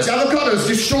avocados. Avocados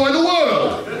destroy the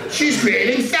world. She's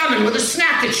creating famine with a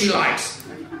snack that she likes.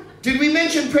 Did we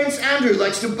mention Prince Andrew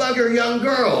likes to bugger young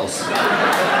girls?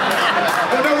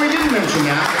 Oh, no, we didn't mention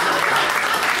that.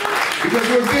 Because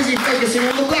we're busy focusing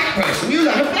on the black person. You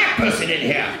let a black person in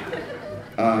here.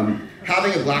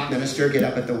 Having a black minister get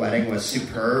up at the wedding was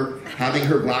superb. Having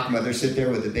her black mother sit there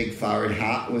with a big flowered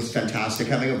hat was fantastic.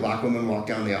 Having a black woman walk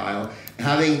down the aisle.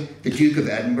 Having the Duke of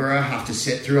Edinburgh have to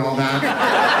sit through all that.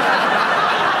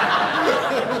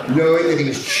 Knowing that he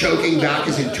was choking back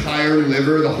his entire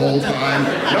liver the whole time.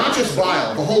 Not just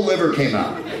bile, the whole liver came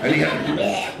up. And he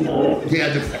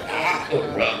had to...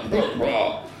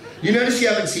 You notice you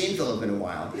haven't seen Philip in a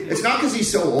while. It's not because he's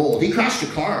so old. He crashed a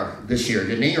car this year,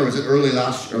 didn't he? Or was it late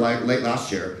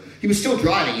last year? He was still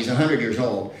driving. He's 100 years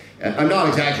old. I'm not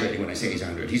exaggerating when I say he's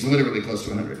 100. He's literally close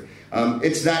to 100.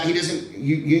 It's that he doesn't,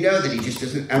 you know that he just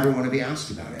doesn't ever want to be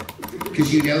asked about it.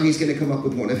 Because you know he's going to come up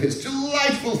with one of his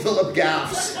delightful Philip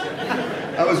gaffes.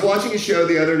 I was watching a show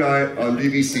the other night on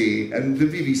BBC, and the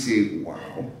BBC, wow.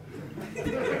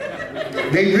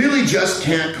 They really just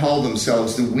can't call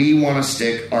themselves the "we want to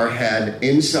stick our head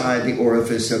inside the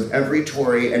orifice of every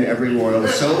Tory and every royal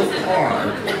so far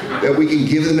that we can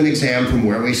give them an exam from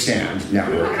where we stand"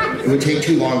 network. It would take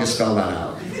too long to spell that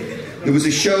out. There was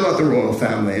a show about the royal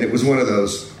family, and it was one of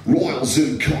those royals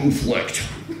in conflict.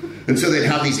 And so they'd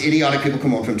have these idiotic people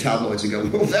come on from tabloids and go,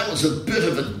 "Well, that was a bit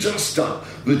of a dust-up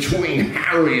between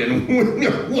Harry and..."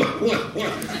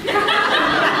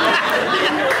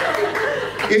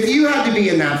 If you had to be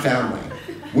in that family,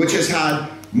 which has had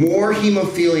more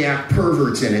hemophiliac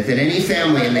perverts in it than any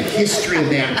family in the history of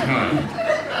mankind,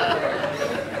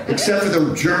 except for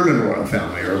the German royal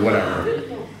family or whatever,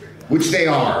 which they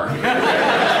are.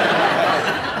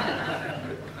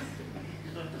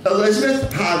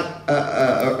 Elizabeth had,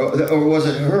 or was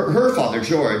it her father,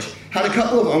 George, had a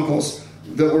couple of uncles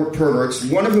that were perverts.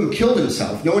 One of whom killed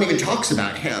himself. No one even talks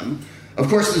about him. Of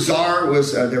course, the Tsar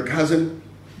was their cousin.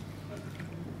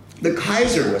 The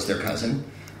Kaiser was their cousin.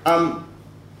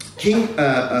 King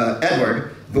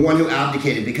Edward, the one who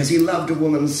abdicated because he loved a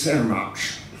woman so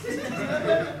much.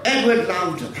 Edward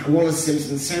loved Wallis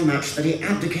Simpson so much that he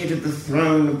abdicated the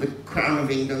throne of the crown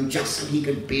of England just so he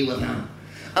could be with her.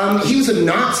 He was a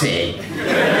Nazi.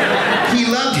 He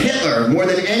loved Hitler more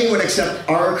than anyone except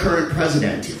our current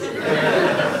president.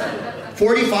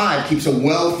 45 keeps a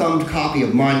well-thumbed copy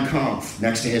of Mein Kampf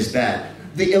next to his bed.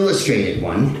 The illustrated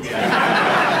one.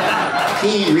 He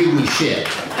ain't reading me shit.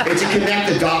 It's a connect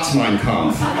the dots Mein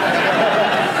Kampf.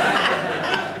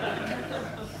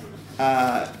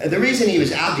 The reason he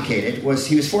was abdicated was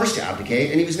he was forced to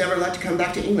abdicate, and he was never allowed to come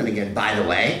back to England again. By the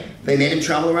way, they made him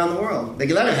travel around the world. They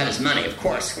let him have his money, of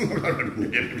course.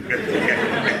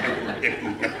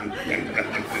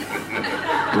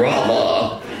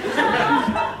 Bravo.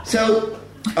 So,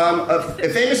 a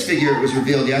famous figure was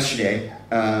revealed yesterday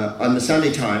on the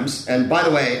Sunday Times. And by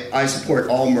the way, I support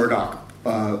all Murdoch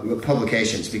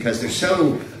publications because they're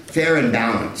so fair and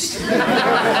balanced.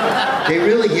 They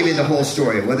really give you the whole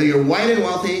story. Whether you're white and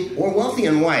wealthy or wealthy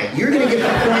and white, you're going to get the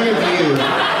point of view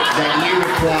that you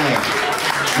require.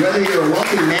 Whether you're a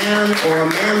wealthy man or a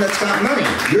man that's got money,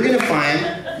 you're going to find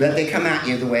that they come at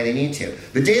you the way they need to.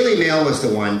 The Daily Mail was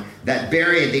the one that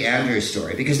buried the Andrews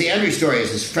story, because the Andrews story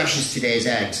is as fresh as today's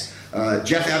eggs.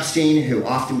 Jeff Epstein, who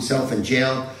offed himself in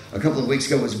jail a couple of weeks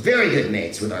ago, was very good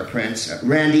mates with our prince,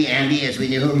 Randy Andy, as we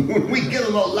knew him. We give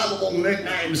him a lovable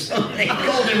nickname, so they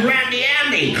called him Randy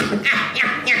Andy.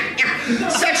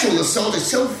 Sexual assault is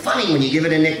so funny when you give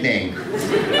it a nickname.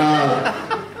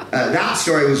 That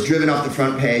story was driven off the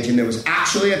front page, and there was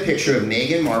actually a picture of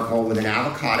Meghan Markle with an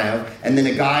avocado, and then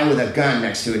a guy with a gun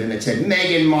next to it, and it said,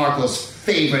 "Meghan Markle's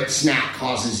favorite snack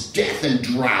causes death and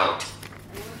drought."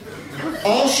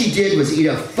 All she did was eat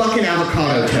a fucking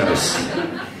avocado toast.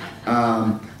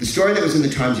 The story that was in the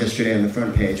Times yesterday on the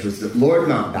front page was that Lord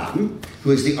Mountbatten, who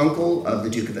is the uncle of the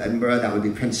Duke of Edinburgh, that would be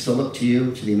Prince Philip to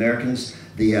you, to the Americans,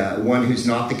 the one who's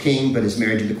not the king but is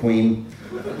married to the Queen,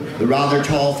 the rather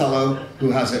tall fellow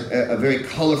who has a very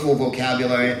colorful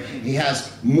vocabulary. He has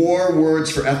more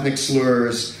words for ethnic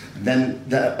slurs than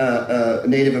the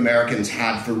Native Americans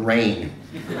had for rain.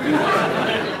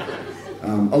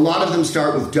 A lot of them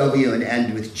start with W and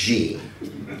end with G.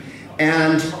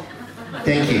 And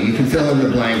thank you. You can fill in the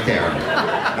blank there.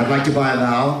 I'd like to buy a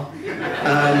vowel.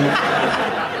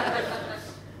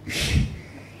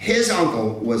 His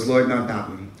uncle was Lord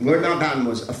Mountbatten. Lord Mountbatten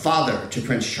was a father to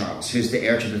Prince Charles, who's the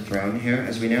heir to the throne here,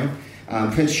 as we know.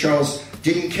 Prince Charles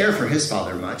didn't care for his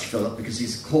father much, Philip, because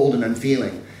he's cold and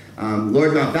unfeeling.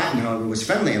 Lord Mountbatten, however, was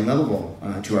friendly and lovable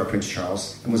to our Prince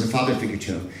Charles and was a father figure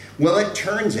to him. Well, it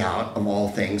turns out, of all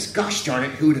things, gosh darn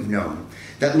it, who would have known,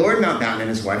 that Lord Mountbatten and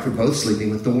his wife were both sleeping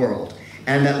with the world.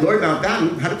 And that Lord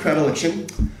Mountbatten had a predilection,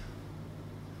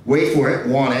 wait for it,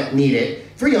 want it, need it,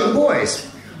 for young boys,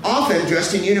 often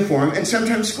dressed in uniform and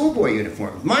sometimes schoolboy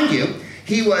uniform. Mind you,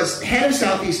 he was head of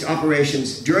Southeast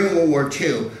Operations during World War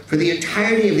II for the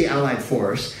entirety of the Allied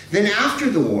force. Then after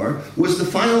the war was the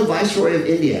final Viceroy of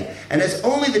India. And as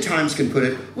only the Times can put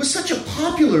it, was such a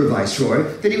popular Viceroy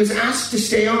that he was asked to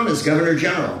stay on as Governor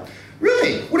General.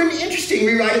 Really, what an interesting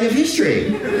rewriting of history.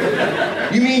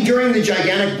 You mean during the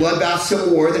gigantic bloodbath civil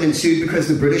war that ensued because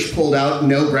the British pulled out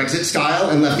no Brexit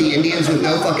style and left the Indians with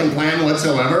no fucking plan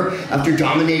whatsoever after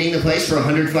dominating the place for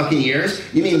 100 fucking years?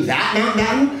 You mean that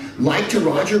Mountbatten? Like to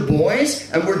Roger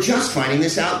boys? And we're just finding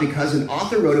this out because an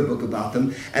author wrote a book about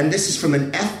them, and this is from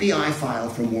an FBI file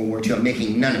from World War II. I'm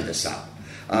making none of this up.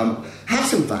 Have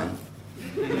some fun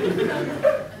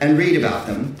and read about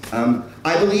them.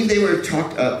 I believe they were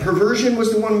talked... perversion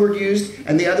was the one word used,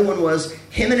 and the other one was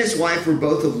him and his wife were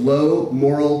both of low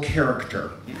moral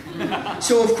character.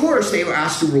 So, of course, they were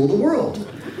asked to rule the world.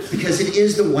 because it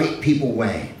is the white people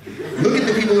way. Look at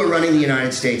the people who are running the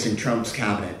United States in Trump's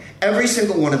cabinet. Every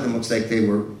single one of them looks like they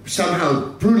were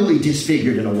somehow brutally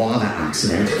disfigured in a lava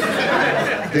accident.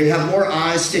 They have more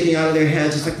eyes sticking out of their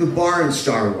heads. It's like the bar in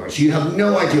Star Wars. You have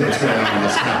no idea what's going on in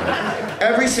this cabinet.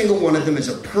 Every single one of them is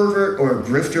a pervert or a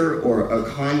grifter or a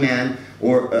con man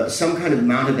or some kind of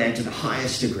mountebank to the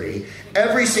highest degree.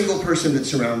 Every single person that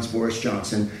surrounds Boris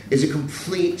Johnson is a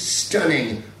complete,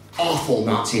 stunning, awful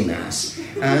Nazi mess.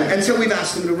 And so we've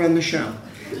asked them to run the show.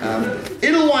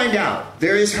 It'll wind out.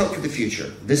 There is hope for the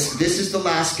future. This is the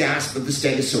last gasp of the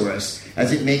Stegosaurus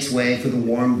as it makes way for the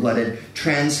warm-blooded,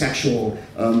 transsexual,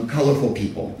 colorful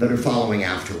people that are following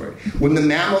afterward. When the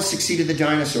mammals succeeded the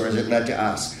dinosaurs, it led to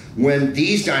us. When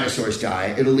these dinosaurs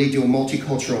die, it'll lead to a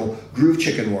multicultural groove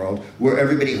chicken world where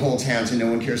everybody holds hands and no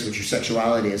one cares what your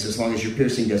sexuality is as long as your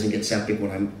piercing doesn't get septic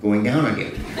when I'm going down on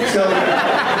you. So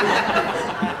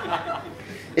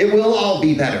it will all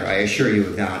be better, I assure you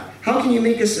of that. How can you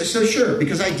make us so sure?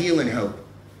 Because I deal in hope.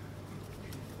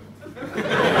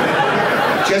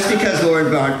 Just because Lord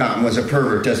Broadcotton was a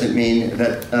pervert doesn't mean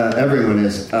that everyone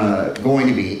is going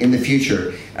to be in the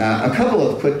future. A couple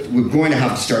of quick, we're going to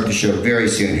have to start the show very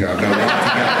soon here. I've got a lot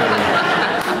to get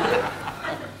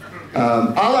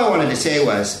through. All I wanted to say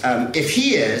was, if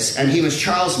he is, and he was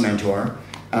Charles' mentor,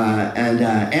 and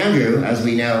Andrew, as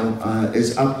we know,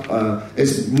 is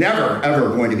never, ever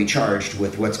going to be charged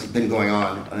with what's been going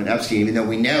on Epstein, even though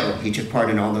we know he took part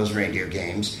in all those reindeer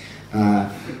games. I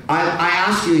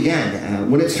ask you again,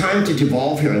 when it's time to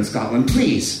devolve here in Scotland,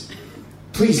 please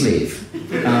leave.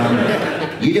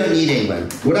 You don't need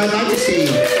England. What I'd like to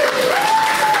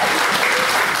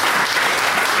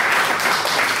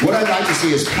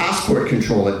see is passport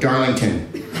control at Darlington,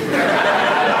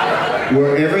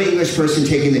 where every English person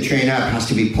taking the train up has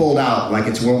to be pulled out like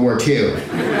it's World War II.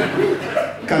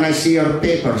 Can I see your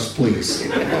papers, please?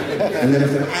 And then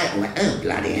if they're like, oh,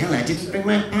 bloody hell, I didn't bring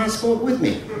my passport with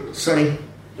me. Sorry.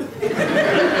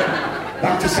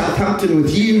 Back to Southampton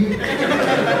with you,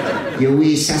 you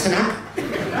wee Sassenach.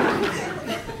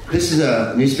 This is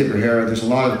a newspaper here. There's a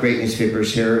lot of great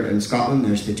newspapers here in Scotland.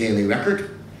 There's the Daily Record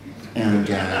and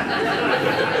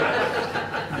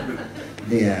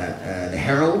the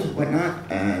Herald, whatnot,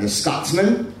 the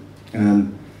Scotsman.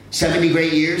 70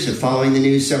 great years of following the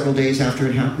news several days after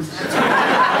it happened.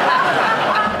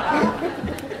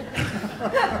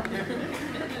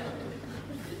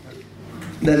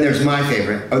 Then there's my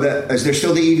favorite. Oh, is there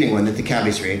still the evening one that the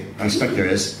cabbies read? I expect there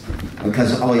is,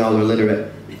 because all y'all are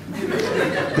literate.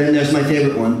 Then there's my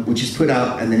favorite one, which is put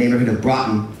out in the neighborhood of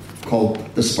Broughton, called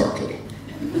The Sparkly.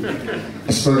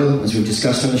 A spurtle, as we've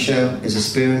discussed on the show, is a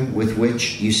spoon with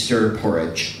which you stir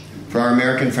porridge. For our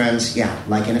American friends, yeah,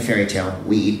 like in a fairy tale,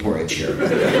 we eat porridge here.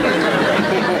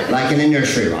 Like in a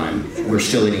nursery rhyme, we're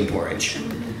still eating porridge.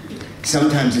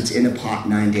 Sometimes it's in a pot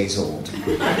 9 days old.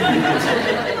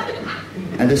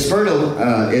 And the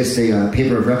spurtle is the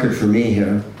paper of record for me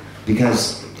here,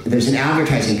 because there's an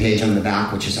advertising page on the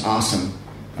back, which is awesome.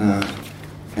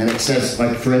 And it says,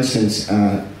 like, for instance,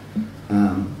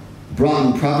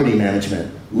 Broughton Property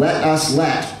Management, let us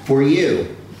let for you.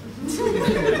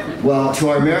 Well, to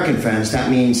our American friends, that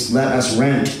means let us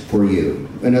rent for you.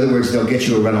 In other words, they'll get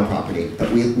you a rental property.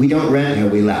 But we don't rent here,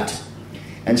 we let.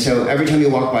 And so every time you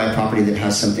walk by a property that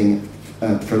has something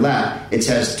for let, it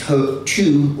says to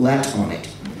let on it,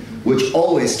 which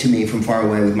always, to me, from far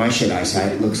away with my shit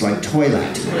eyesight, looks like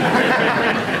toilet.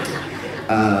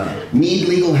 Need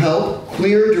legal help?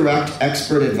 Clear, direct,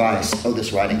 expert advice. Oh,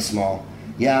 this writing's small.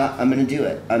 Yeah, I'm going to do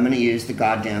it. I'm going to use the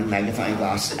goddamn magnifying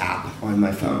glass app on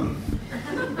my phone.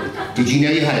 Did you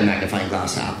know you had a magnifying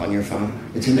glass app on your phone?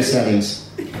 It's in the settings.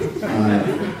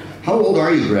 How old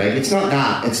are you, Greg? It's not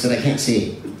that. It's that I can't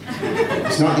see.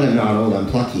 It's not that I'm not old. I'm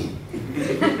plucky.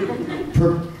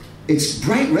 It's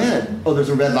bright red. Oh, there's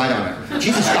a red light on it.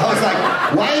 Jesus, I was like,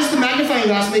 why is the magnifying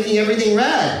glass making everything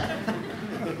red?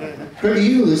 Greg, are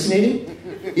you hallucinating?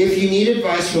 If you need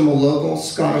advice from a local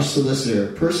Scottish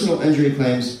solicitor, personal injury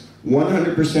claims,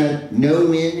 100% no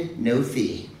win, no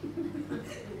fee.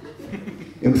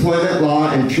 Employment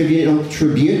law and tribunal.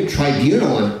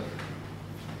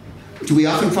 Do we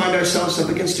often find ourselves up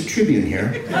against a tribune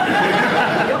here?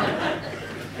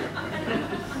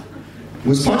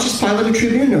 Was Pontius Pilate a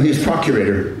tribune? No, he was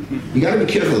procurator. You got to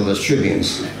be careful of those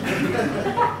tribunes.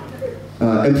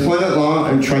 Employment law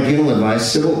and tribunal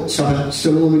advice, civil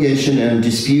litigation and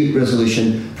dispute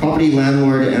resolution, property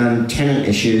landlord and tenant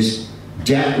issues,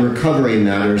 debt recovery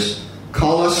matters.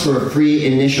 Call us for a free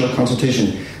initial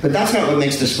consultation. But that's not what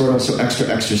makes the Squirtle so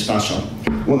extra special.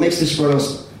 What makes the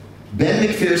Squirtle... Ben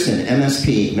McPherson,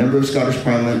 MSP, member of Scottish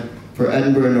Parliament for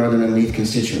Edinburgh Northern and Leith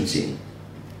constituency.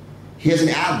 he has an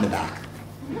ad in the back.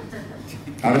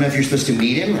 I don't know if you're supposed to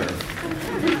meet him or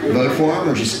vote for him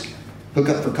or just hook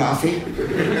up for coffee.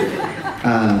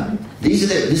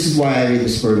 This is why I read the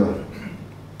Spurtle.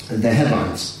 The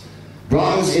headlines.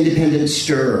 Broughton's Independent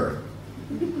Stirrer.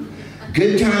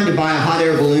 Good time to buy a hot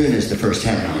air balloon is the first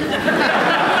headline.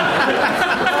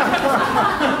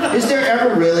 Is there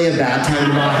ever really a bad time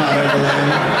to buy a hot air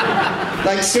balloon?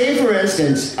 Like, say, for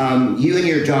instance, you and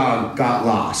your dog got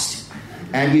lost,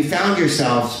 and you found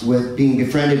yourselves with being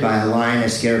befriended by a lion, a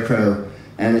scarecrow,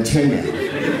 and a tin man.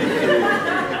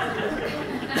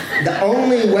 The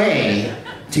only way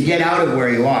to get out of where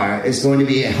you are is going to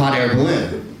be a hot air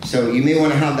balloon. So you may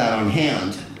want to have that on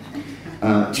hand.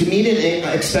 To meet an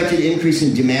expected increase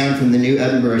in demand from the new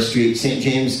Edinburgh Street, St.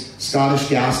 James Scottish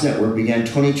Gas Network began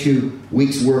 22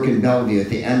 weeks' work in Bellevue at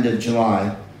the end of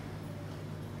July.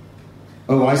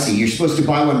 Oh, I see. You're supposed to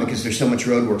buy one because there's so much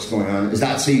roadworks going on. Is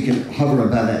that so you can hover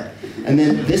above it? And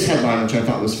then this headline, which I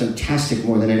thought was fantastic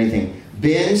more than anything.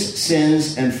 Bins,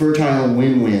 sins, and fertile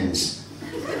win-wins.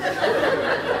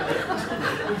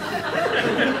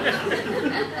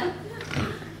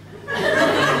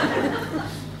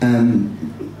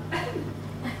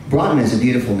 Broughton is a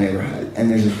beautiful neighborhood, and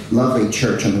there's a lovely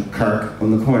church on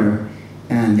the corner,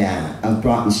 and of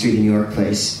Broughton Street in York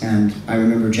Place. And I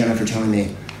remember Jennifer telling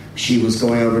me she was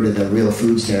going over to the Real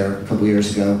Foods there a couple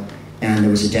years ago, and there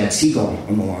was a dead seagull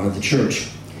on the lawn of the church.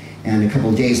 And a couple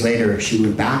of days later, she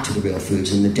went back to the Real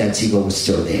Foods, and the dead seagull was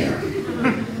still there.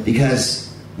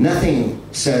 Because nothing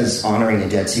says honoring a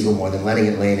dead seagull more than letting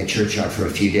it lay in a churchyard for a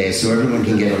few days so everyone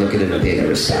can get a look at it and pay their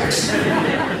respects.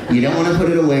 You don't want to put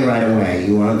it away right away.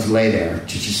 You want it to lay there to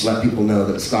just let people know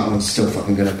that Scotland's still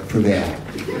fucking going to prevail.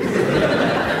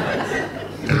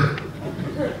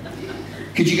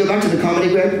 Could you go back to the comedy,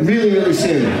 Greg? Really, really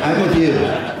soon. I'm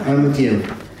with you.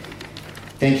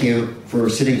 Thank you for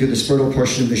sitting through the Spurtle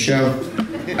portion of the show.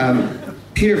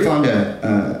 Peter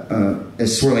Fonda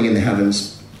is swirling in the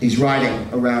heavens. He's riding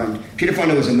around. Peter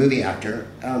Fonda was a movie actor.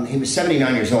 He was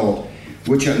 79 years old,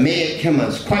 which made him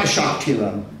quite a shock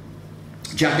to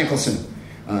Jack Nicholson,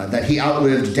 that he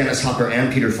outlived Dennis Hopper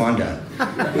and Peter Fonda.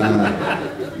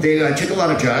 They took a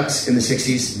lot of drugs in the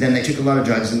 60s, then they took a lot of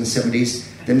drugs in the 70s,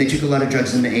 then they took a lot of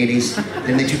drugs in the 80s,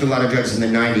 then they took a lot of drugs in the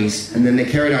 90s, and then they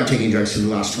carried on taking drugs for the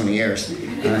last 20 years.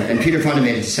 And Peter Fonda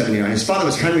made it to 79. His father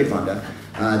was Henry Fonda,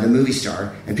 the movie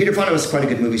star, and Peter Fonda was quite a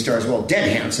good movie star as well. Dead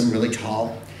handsome, really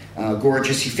tall,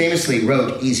 gorgeous. He famously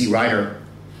wrote Easy Rider.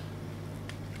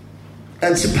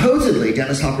 And supposedly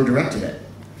Dennis Hopper directed it.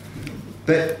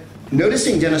 But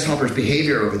noticing Dennis Hopper's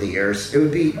behavior over the years, it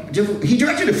would be difficult. He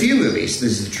directed a few movies,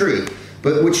 this is the truth,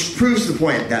 but which proves the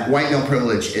point that white male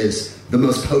privilege is the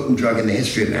most potent drug in the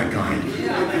history of mankind.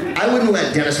 I wouldn't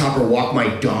let Dennis Hopper walk my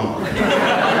dog.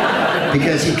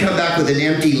 Because he'd come back with an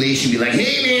empty leash and be like,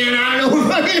 hey man, I don't know what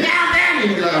fucking happened! And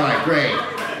he'd be like, all right, great.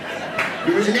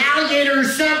 There was an alligator or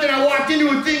something, I walked into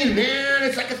a thing and man,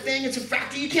 it's like a thing, it's a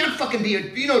factor. You can't fucking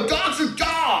be dogs are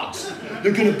dogs.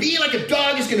 They're gonna be like a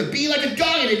dog, it's gonna be like a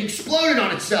dog, and it exploded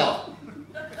on itself.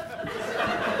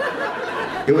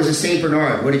 It was a St.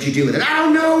 Bernard. What did you do with it? I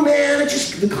don't know, man.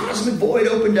 The cosmic void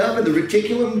opened up and the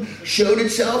reticulum showed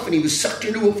itself and he was sucked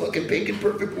into a fucking pink and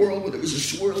perfect world where there was a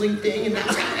swirling thing and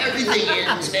that's how everything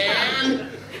ends,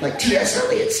 man. Like T.S.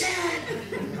 Eliot said.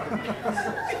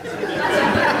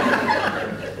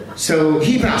 So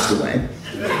he passed away.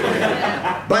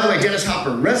 By the way, Dennis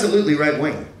Hopper, resolutely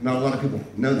right-wing. Not a lot of people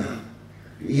know that.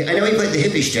 I know he played the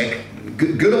hippie stick.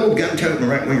 Good old gun-toting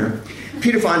right-winger.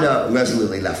 Peter Fonda,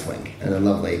 resolutely left-wing, and a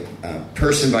lovely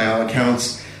person by all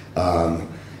accounts.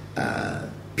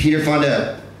 Peter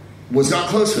Fonda was not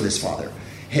close with his father.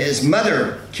 His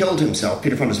mother killed himself.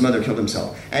 Peter Fonda's mother killed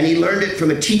himself. And he learned it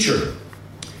from a teacher,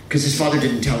 because his father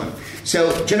didn't tell him.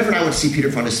 So Jennifer and I went to see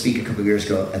Peter Fonda speak a couple of years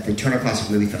ago at the Turner Classic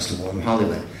Movie Festival in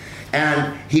Hollywood.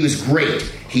 And he was great.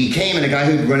 He came, and a guy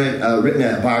who'd written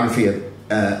a biography of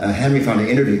Henry Fonda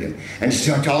interviewed him and just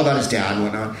talked all about his dad and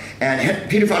whatnot. And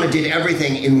Peter Fonda did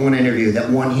everything in one interview that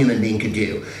one human being could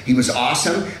do. He was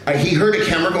awesome. He heard a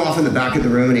camera go off in the back of the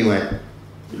room and he went,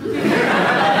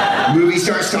 movie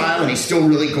star style, and he's still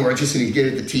really gorgeous and he's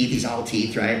good at the teeth. He's all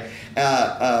teeth, right?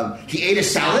 He ate a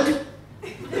salad.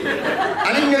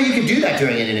 I didn't know you could do that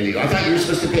during an interview. I thought you were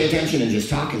supposed to pay attention and just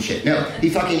talk and shit. No, he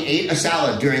fucking ate a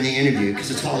salad during the interview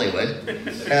because it's Hollywood.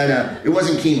 And it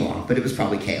wasn't quinoa, but it was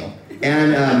probably kale.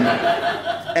 And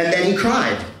then he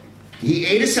cried. He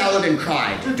ate a salad and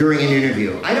cried during an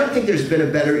interview. I don't think there's been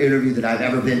a better interview that I've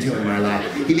ever been to in my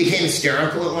life. He became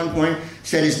hysterical at one point.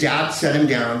 Said his dad set him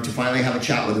down to finally have a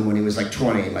chat with him when he was like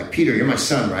 20. Like, Peter, you're my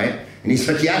son, right? And he's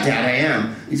like, yeah, Dad, I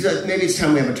am. He's like, maybe it's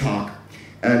time we have a talk.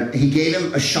 And he gave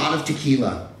him a shot of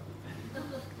tequila.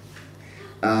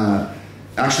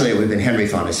 Actually, it would have been Henry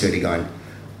Fonda, so he'd have gone,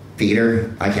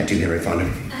 Peter, I can't do Henry Fonda.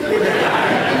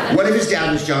 What if his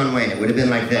dad was John Wayne? It would have been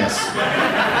like this.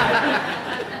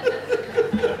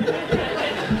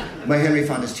 My Henry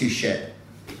Fonda's too shit.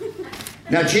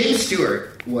 Now, James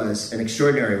Stewart was an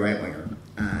extraordinary right-winger,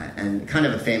 and kind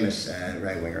of a famous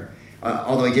right-winger,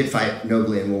 although he did fight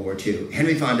nobly in World War II.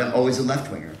 Henry Fonda, always a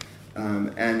left-winger.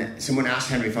 And someone asked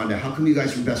Henry Fonda, how come you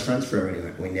guys were best friends forever? And he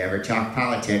went, we never talk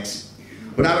politics.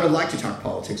 But I would have liked to talk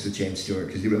politics with James Stewart,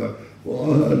 because he would be like,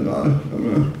 well, I'm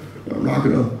not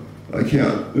going to, I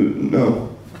can't, no.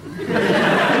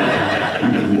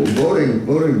 Voting.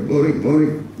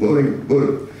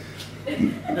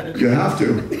 You have to.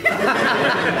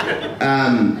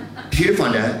 Peter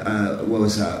Fonda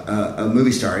was a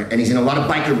movie star, and he's in a lot of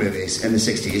biker movies in the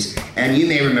 60s. And you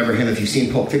may remember him if you've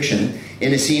seen Pulp Fiction,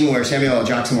 in a scene where Samuel L.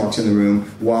 Jackson walks in the room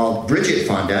while Bridget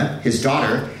Fonda, his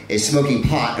daughter, is smoking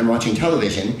pot and watching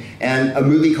television, and a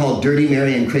movie called Dirty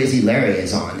Mary and Crazy Larry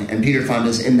is on, and Peter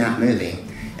Fonda's in that movie.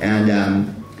 And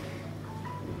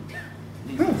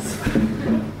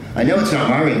I know it's not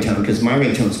my ringtone, because my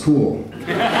ringtone's cool.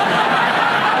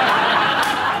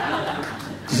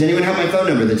 Does anyone have my phone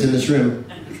number that's in this room?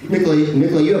 Nicola,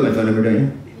 you have my phone number, don't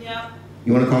you? Yeah.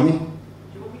 You want to call me? Do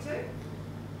you want me to?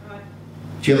 All right.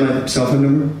 Do you have my cell phone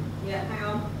number? Yeah, hang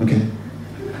on. Okay.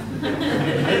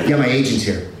 Yeah, my agent's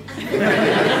here.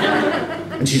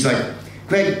 And she's like,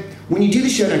 Greg, when you do the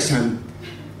show next time,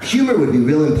 humor would be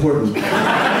real important.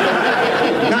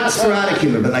 Not sporadic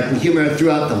humor, but like humor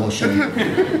throughout the whole show.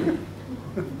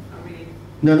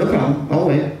 No problem. I'll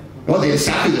wait. Oh, they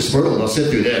sat through the Squirtle. They'll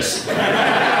sit through this.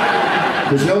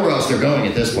 There's nowhere else they're going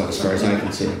at this point, as far as I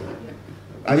can see.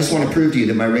 I just want to prove to you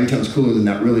that my ringtone's cooler than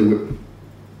that really...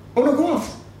 Oh, no, go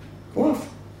off. Go off.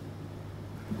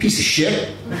 Piece of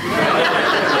shit.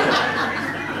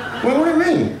 Why won't it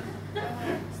ring?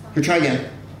 Here, try again.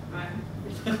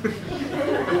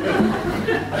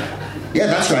 Yeah,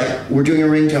 that's right. We're doing a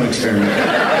ringtone experiment.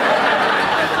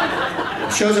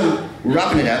 Shows them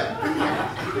roughing it up.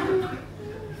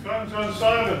 Phone's on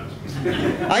silent.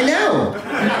 I know.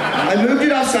 I moved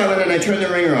it off silent and I turned the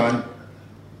ringer on.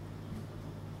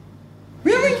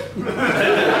 Really?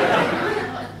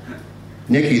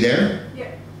 Nick, are you there?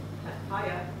 Yeah.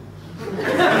 Hiya.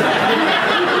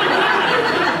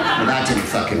 Well, that didn't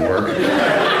fucking work.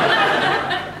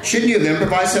 Shouldn't you have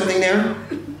improvised something there?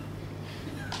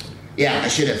 Yeah, I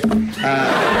should have.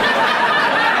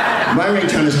 My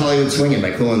ringtone is Hollywood Swinging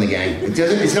by Kool and the Gang.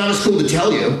 It's not as cool to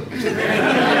tell you.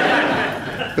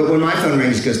 But when my phone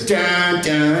rings, it goes dun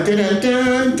dun dun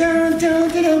dun dun dun dun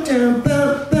dun dun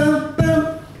bum bum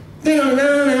bum.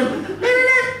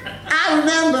 I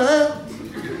remember.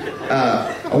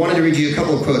 I wanted to read you a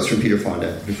couple of quotes from Peter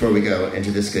Fonda before we go into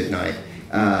this good night.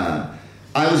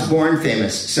 I was born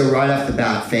famous, so right off the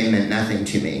bat, fame meant nothing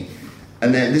to me.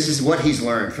 And then this is what he's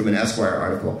learned from an Esquire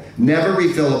article. Never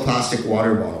refill a plastic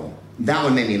water bottle. That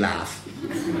one made me laugh.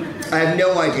 I have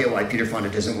no idea why Peter Fonda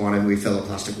doesn't want to refill a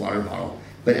plastic water bottle,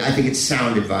 but I think it's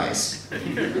sound advice.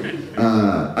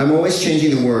 I'm always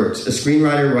changing the words. A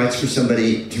screenwriter writes for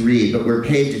somebody to read, but we're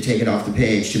paid to take it off the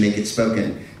page to make it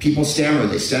spoken. People stammer,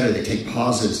 they stutter, they take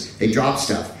pauses, they drop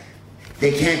stuff.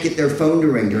 They can't get their phone to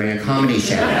ring during a comedy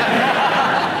show.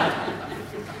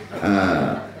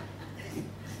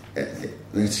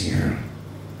 Let's see here.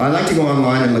 I like to go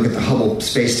online and look at the Hubble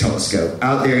Space Telescope.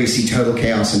 Out there you see total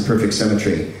chaos and perfect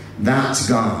symmetry. That's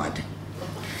God.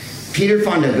 Peter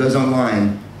Fonda goes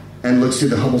online and looks through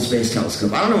the Hubble Space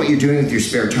Telescope. I don't know what you're doing with your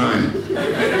spare time,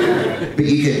 but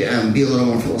you could be a little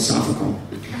more philosophical.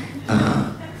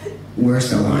 Where's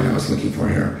the line I was looking for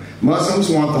here? Muslims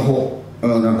want the whole...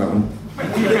 Oh, not that one.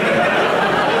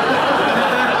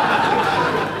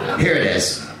 Here it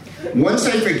is. Once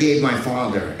I forgave my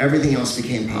father, everything else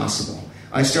became possible.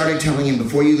 I started telling him,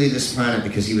 before you leave this planet,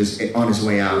 because he was on his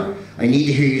way out, I need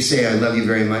to hear you say, I love you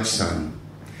very much, son.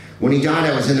 When he died,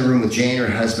 I was in the room with Jane, her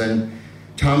husband,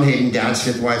 Tom Hayden, Dad's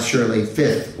fifth wife, Shirley,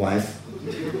 fifth wife.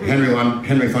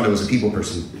 Henry Fonda was a people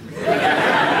person.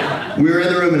 We were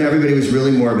in the room and everybody was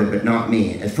really morbid, but not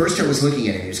me. At first I was looking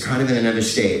at him, he was kind of in another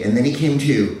state, and then he came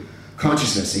to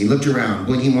consciousness. He looked around,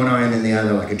 blinking one eye and then the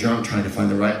other, like a drunk trying to find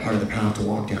the right part of the path to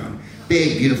walk down.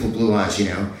 Big, beautiful blue eyes, you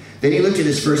know. Then he looked at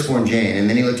his firstborn Jane, and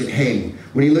then he looked at Hayden.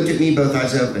 When he looked at me, both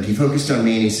eyes opened. He focused on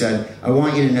me and he said, I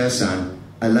want you to know, son,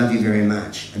 I love you very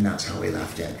much. And that's how we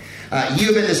left it.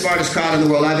 You've been the smartest crowd in the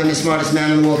world. I've been the smartest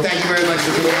man in the world. Thank you very much for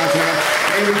coming out tonight.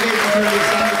 And we're grateful for the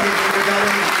sacrifice of the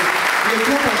government. Be a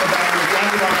cool part of that. If you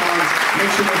have the Mounds, make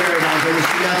sure you're very nice. I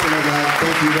wish you nothing but love.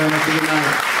 Thank you very much. Good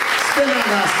night. Spin that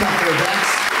last couple of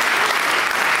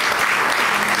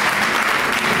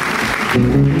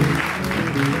decks.